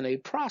and a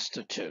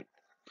prostitute.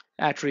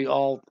 Actually,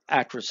 all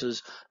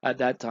actresses at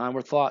that time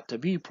were thought to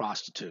be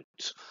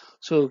prostitutes.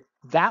 So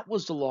that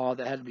was the law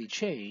that had to be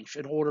changed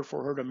in order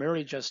for her to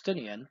marry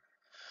Justinian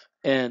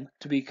and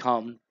to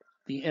become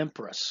the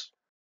empress.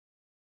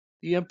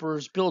 The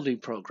emperor's building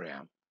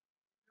program.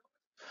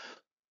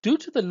 Due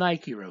to the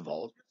Nike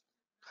revolt,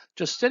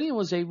 Justinian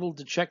was able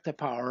to check the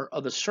power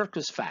of the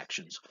circus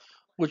factions,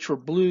 which were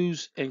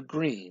blues and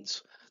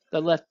greens.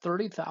 that left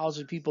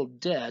 30,000 people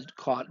dead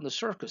caught in the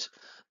circus.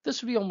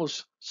 This would be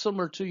almost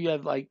similar to you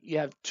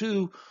have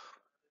two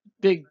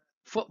big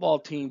football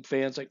team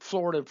fans like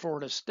Florida and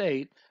Florida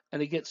State,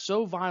 and they get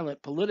so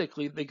violent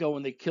politically they go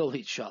and they kill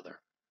each other.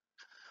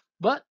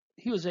 But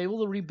he was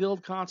able to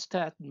rebuild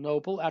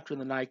Constantinople after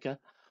the Nika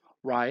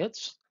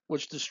riots,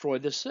 which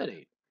destroyed the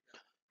city.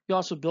 He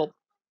also built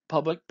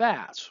public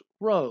baths,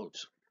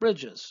 roads,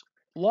 bridges,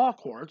 law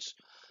courts,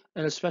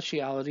 and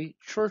especially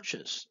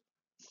churches,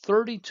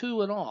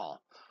 32 in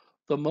all.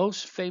 The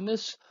most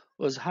famous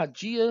was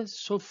Hagia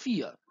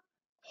Sophia,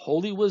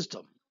 Holy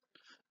Wisdom,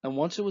 and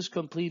once it was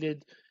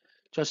completed,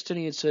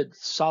 Justinian said,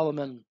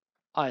 Solomon,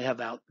 I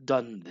have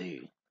outdone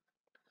thee.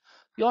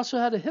 He also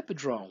had a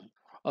hippodrome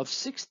of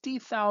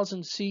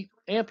 60,000 seat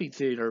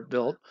amphitheater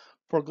built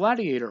for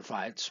gladiator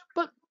fights,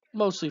 but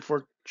mostly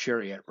for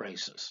chariot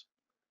races.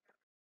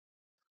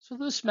 So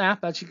this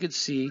map, as you can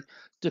see,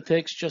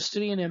 depicts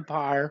Justinian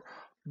Empire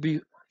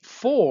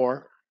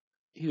before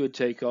he would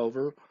take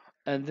over,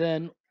 and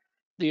then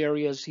the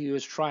areas he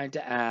was trying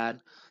to add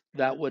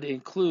that would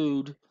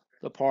include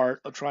the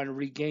part of trying to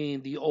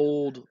regain the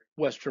old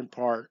western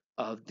part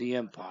of the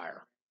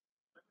empire.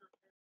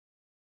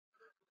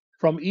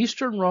 From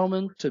Eastern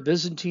Roman to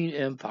Byzantine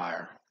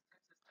Empire.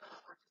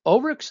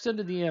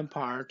 Overextended the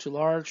empire too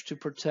large to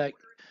protect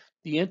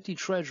the empty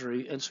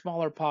treasury and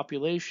smaller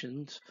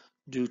populations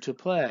due to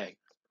plague.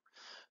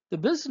 The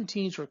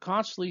Byzantines were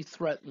constantly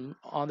threatened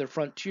on their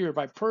frontier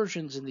by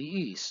Persians in the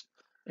east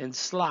and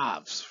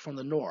Slavs from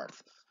the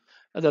north.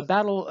 At the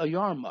Battle of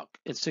Yarmouk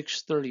in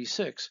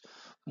 636,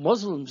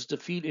 Muslims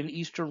defeat an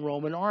Eastern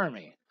Roman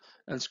army,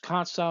 and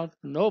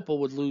Constantinople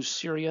would lose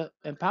Syria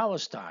and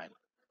Palestine.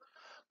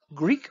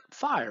 Greek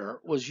fire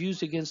was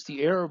used against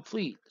the Arab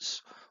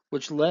fleets,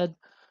 which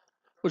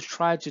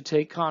tried to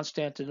take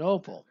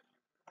Constantinople.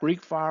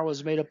 Greek fire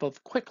was made up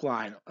of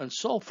quicklime and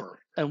sulfur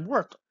and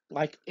worked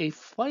like a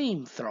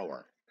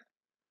flamethrower.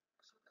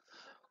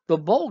 The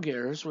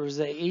Bulgars were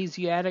the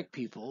Asiatic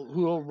people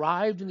who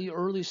arrived in the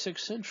early 6th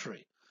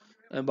century,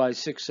 and by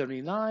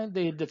 679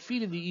 they had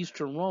defeated the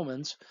Eastern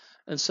Romans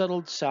and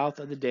settled south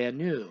of the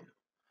Danube.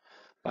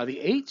 By the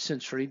 8th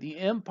century, the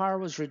empire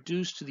was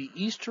reduced to the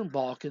Eastern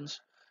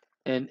Balkans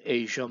and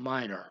Asia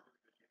Minor.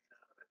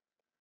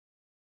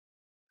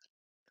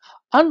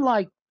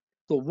 Unlike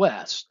the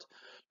West,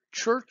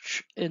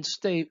 church and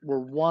state were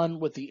one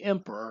with the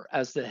emperor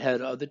as the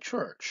head of the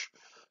church,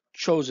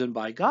 chosen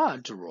by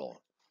God to rule.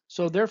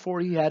 So therefore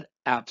he had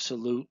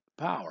absolute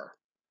power.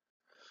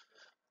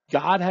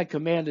 God had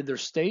commanded their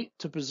state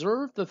to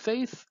preserve the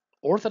faith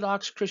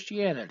Orthodox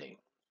Christianity.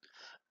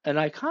 An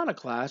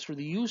iconoclast were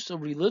the use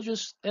of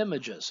religious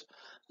images,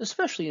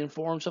 especially in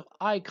forms of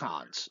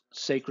icons,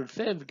 sacred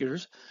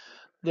figures,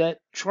 that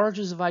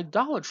charges of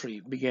idolatry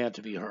began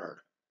to be heard.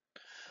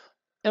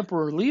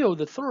 Emperor Leo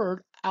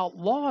III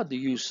outlawed the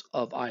use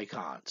of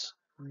icons.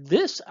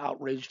 This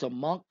outraged the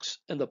monks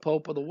and the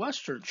Pope of the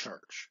Western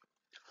Church,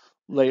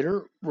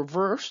 later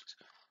reversed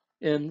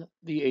in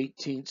the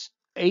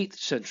 8th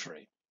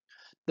century.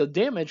 The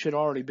damage had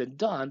already been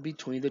done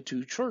between the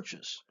two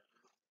churches.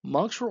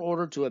 Monks were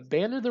ordered to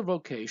abandon their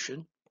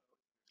vocation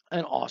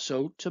and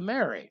also to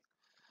marry.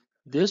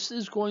 This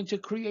is going to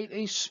create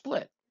a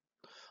split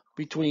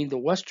between the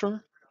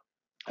Western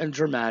and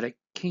Germanic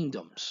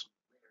kingdoms.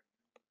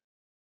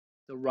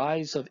 The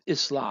rise of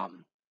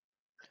Islam.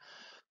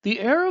 The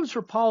Arabs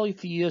were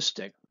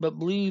polytheistic, but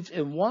believed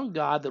in one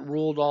God that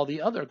ruled all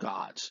the other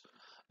gods,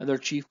 and their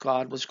chief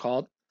god was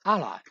called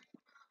Allah.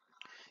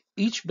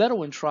 Each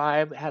Bedouin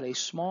tribe had a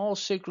small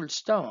sacred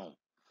stone,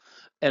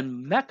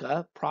 and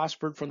Mecca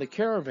prospered from the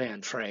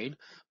caravan trade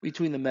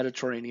between the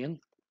Mediterranean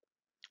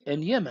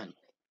and Yemen.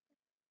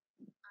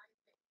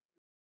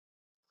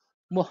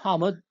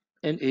 Muhammad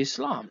and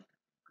Islam.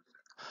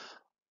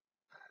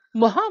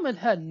 Muhammad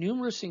had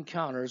numerous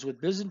encounters with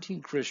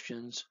Byzantine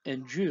Christians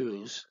and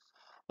Jews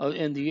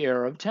in the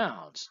Arab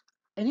towns,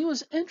 and he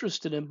was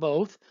interested in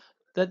both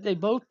that they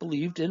both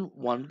believed in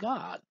one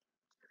God.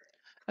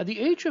 At the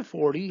age of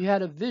 40, he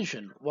had a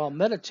vision while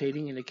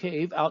meditating in a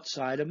cave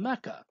outside of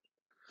Mecca.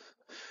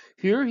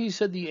 Here he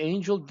said the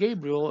angel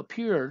Gabriel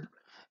appeared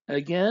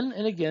again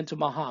and again to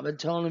Muhammad,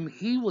 telling him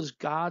he was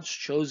God's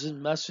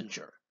chosen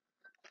messenger.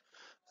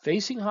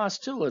 Facing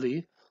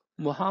hostility,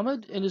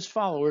 Muhammad and his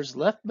followers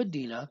left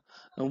Medina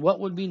on what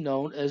would be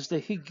known as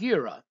the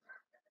Hijra,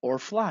 or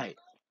flight.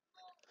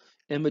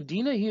 In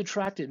Medina, he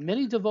attracted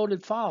many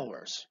devoted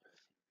followers.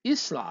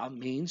 Islam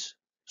means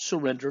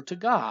surrender to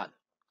God,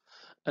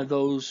 and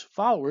those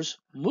followers,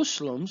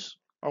 Muslims,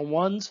 are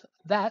ones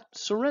that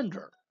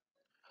surrender.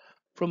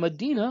 From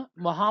Medina,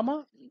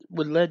 Muhammad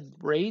would lead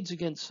raids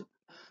against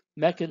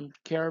Meccan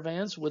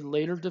caravans, would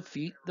later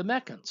defeat the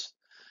Meccans,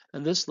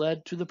 and this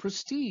led to the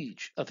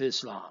prestige of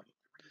Islam.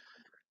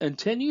 In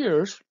 10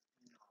 years,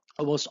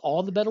 almost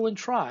all the Bedouin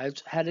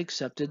tribes had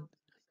accepted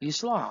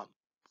Islam.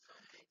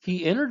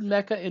 He entered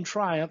Mecca in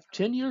triumph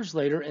 10 years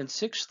later in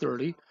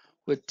 630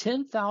 with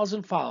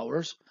 10,000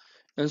 followers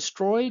and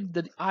destroyed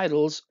the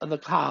idols of the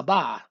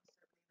Kaaba.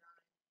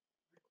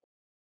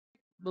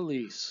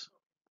 Beliefs.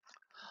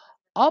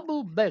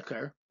 Abu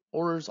Bakr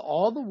orders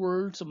all the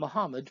words of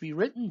Muhammad to be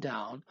written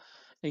down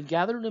and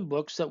gathered in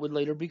books that would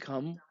later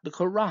become the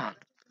Quran,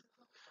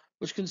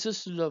 which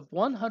consisted of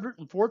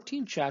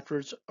 114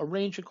 chapters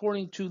arranged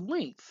according to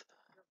length,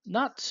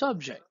 not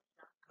subject.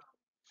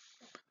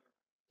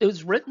 It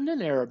was written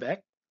in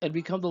Arabic and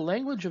become the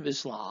language of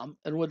Islam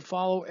and would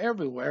follow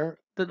everywhere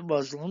that the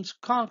Muslims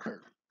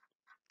conquered.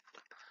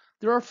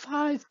 There are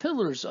 5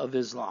 pillars of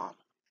Islam.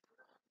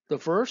 The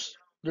first,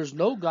 there's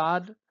no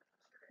God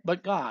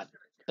but God,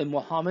 and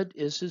Muhammad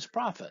is his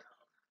prophet.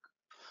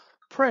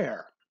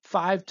 Prayer,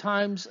 5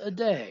 times a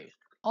day.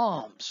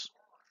 Alms,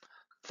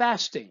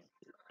 fasting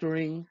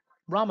during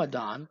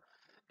Ramadan,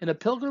 and a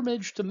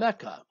pilgrimage to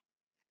Mecca,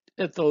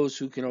 if those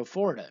who can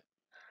afford it.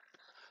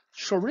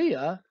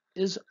 Sharia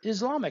is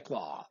Islamic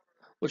law,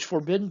 which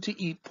forbids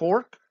to eat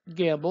pork,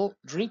 gamble,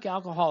 drink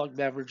alcoholic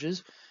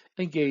beverages,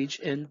 engage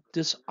in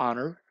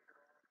dishonorable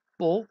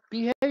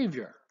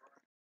behavior.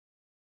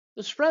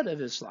 The spread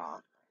of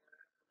Islam.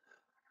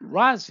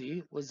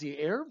 Razi was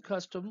the Arab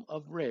custom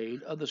of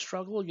raid of the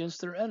struggle against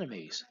their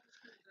enemies.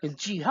 And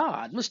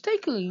jihad,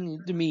 mistakenly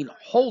to mean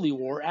holy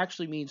war,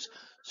 actually means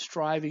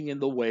striving in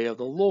the way of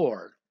the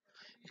Lord.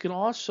 It can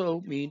also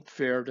mean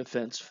fair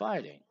defense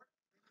fighting.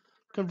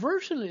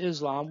 Conversion to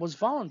Islam was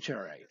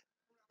voluntary.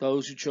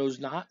 Those who chose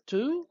not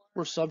to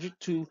were subject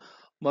to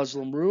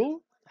Muslim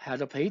rule, had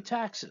to pay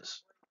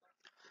taxes.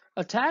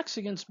 Attacks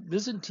against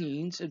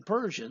Byzantines and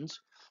Persians,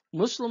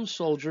 Muslim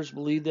soldiers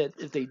believed that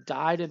if they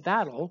died in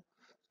battle,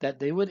 that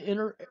they would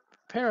enter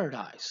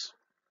paradise.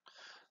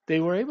 They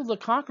were able to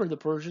conquer the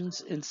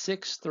Persians in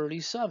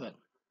 637.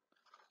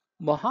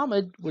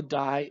 Muhammad would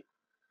die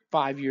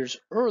 5 years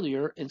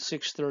earlier in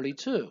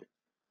 632.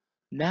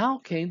 Now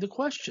came the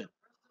question,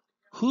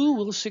 who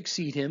will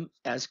succeed him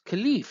as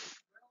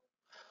caliph?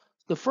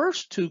 The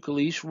first 2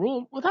 caliphs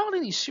ruled without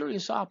any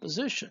serious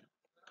opposition,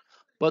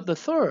 but the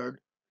third,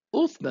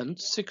 Uthman,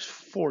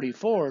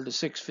 644 to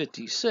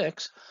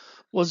 656,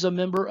 was a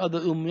member of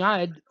the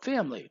Umayyad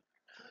family,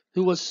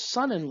 who was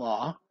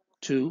son-in-law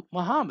to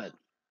Muhammad.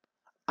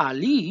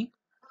 Ali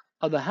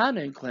of the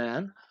Hanan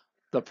clan,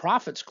 the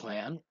Prophet's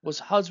clan, was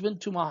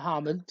husband to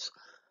Muhammad's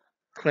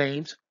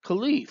claimed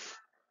caliph.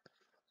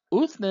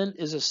 Uthman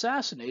is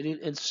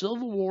assassinated and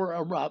civil war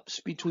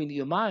erupts between the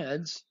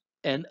Umayyads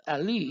and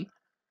Ali.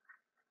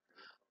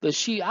 The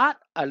Shi'at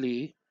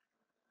Ali,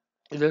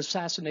 the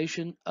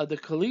assassination of the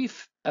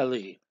Caliph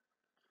Ali.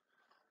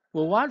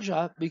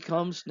 Muwajjah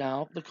becomes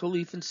now the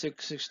caliph in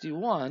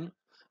 661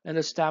 and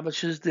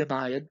establishes the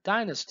Umayyad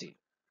dynasty,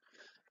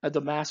 and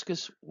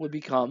Damascus would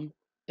become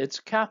its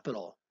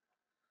capital.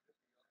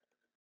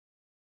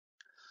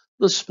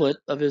 The split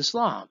of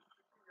Islam.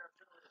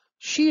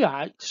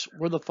 Shiites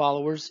were the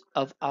followers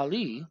of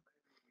Ali,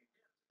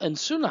 and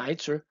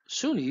Sunnites or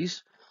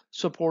Sunnis,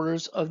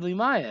 supporters of the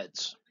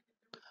Umayyads,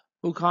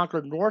 who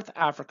conquered North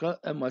Africa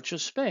and much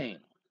of Spain.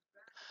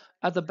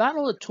 At the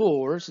Battle of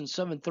Tours in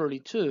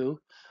 732,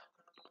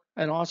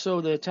 and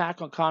also the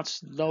attack on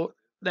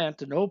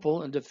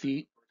Constantinople and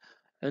defeat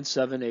in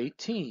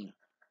 718.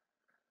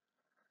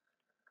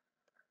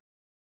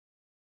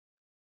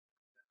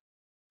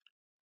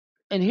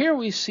 And here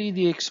we see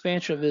the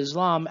expansion of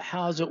Islam,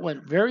 how it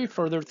went very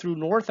further through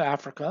North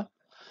Africa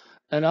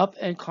and up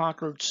and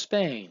conquered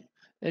Spain,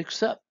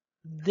 except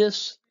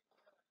this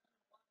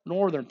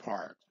northern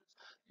part.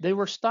 They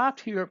were stopped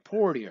here at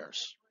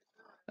Poitiers,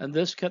 and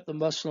this kept the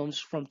Muslims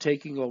from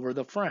taking over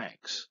the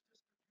Franks.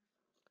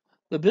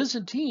 The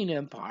Byzantine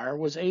Empire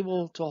was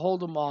able to hold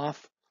them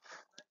off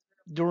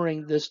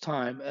during this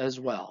time as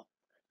well.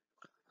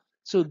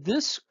 So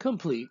this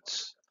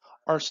completes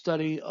our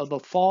study of the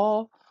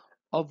fall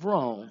of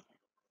Rome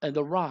and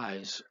the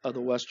rise of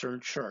the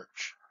Western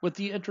Church with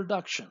the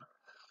introduction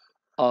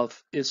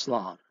of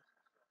Islam.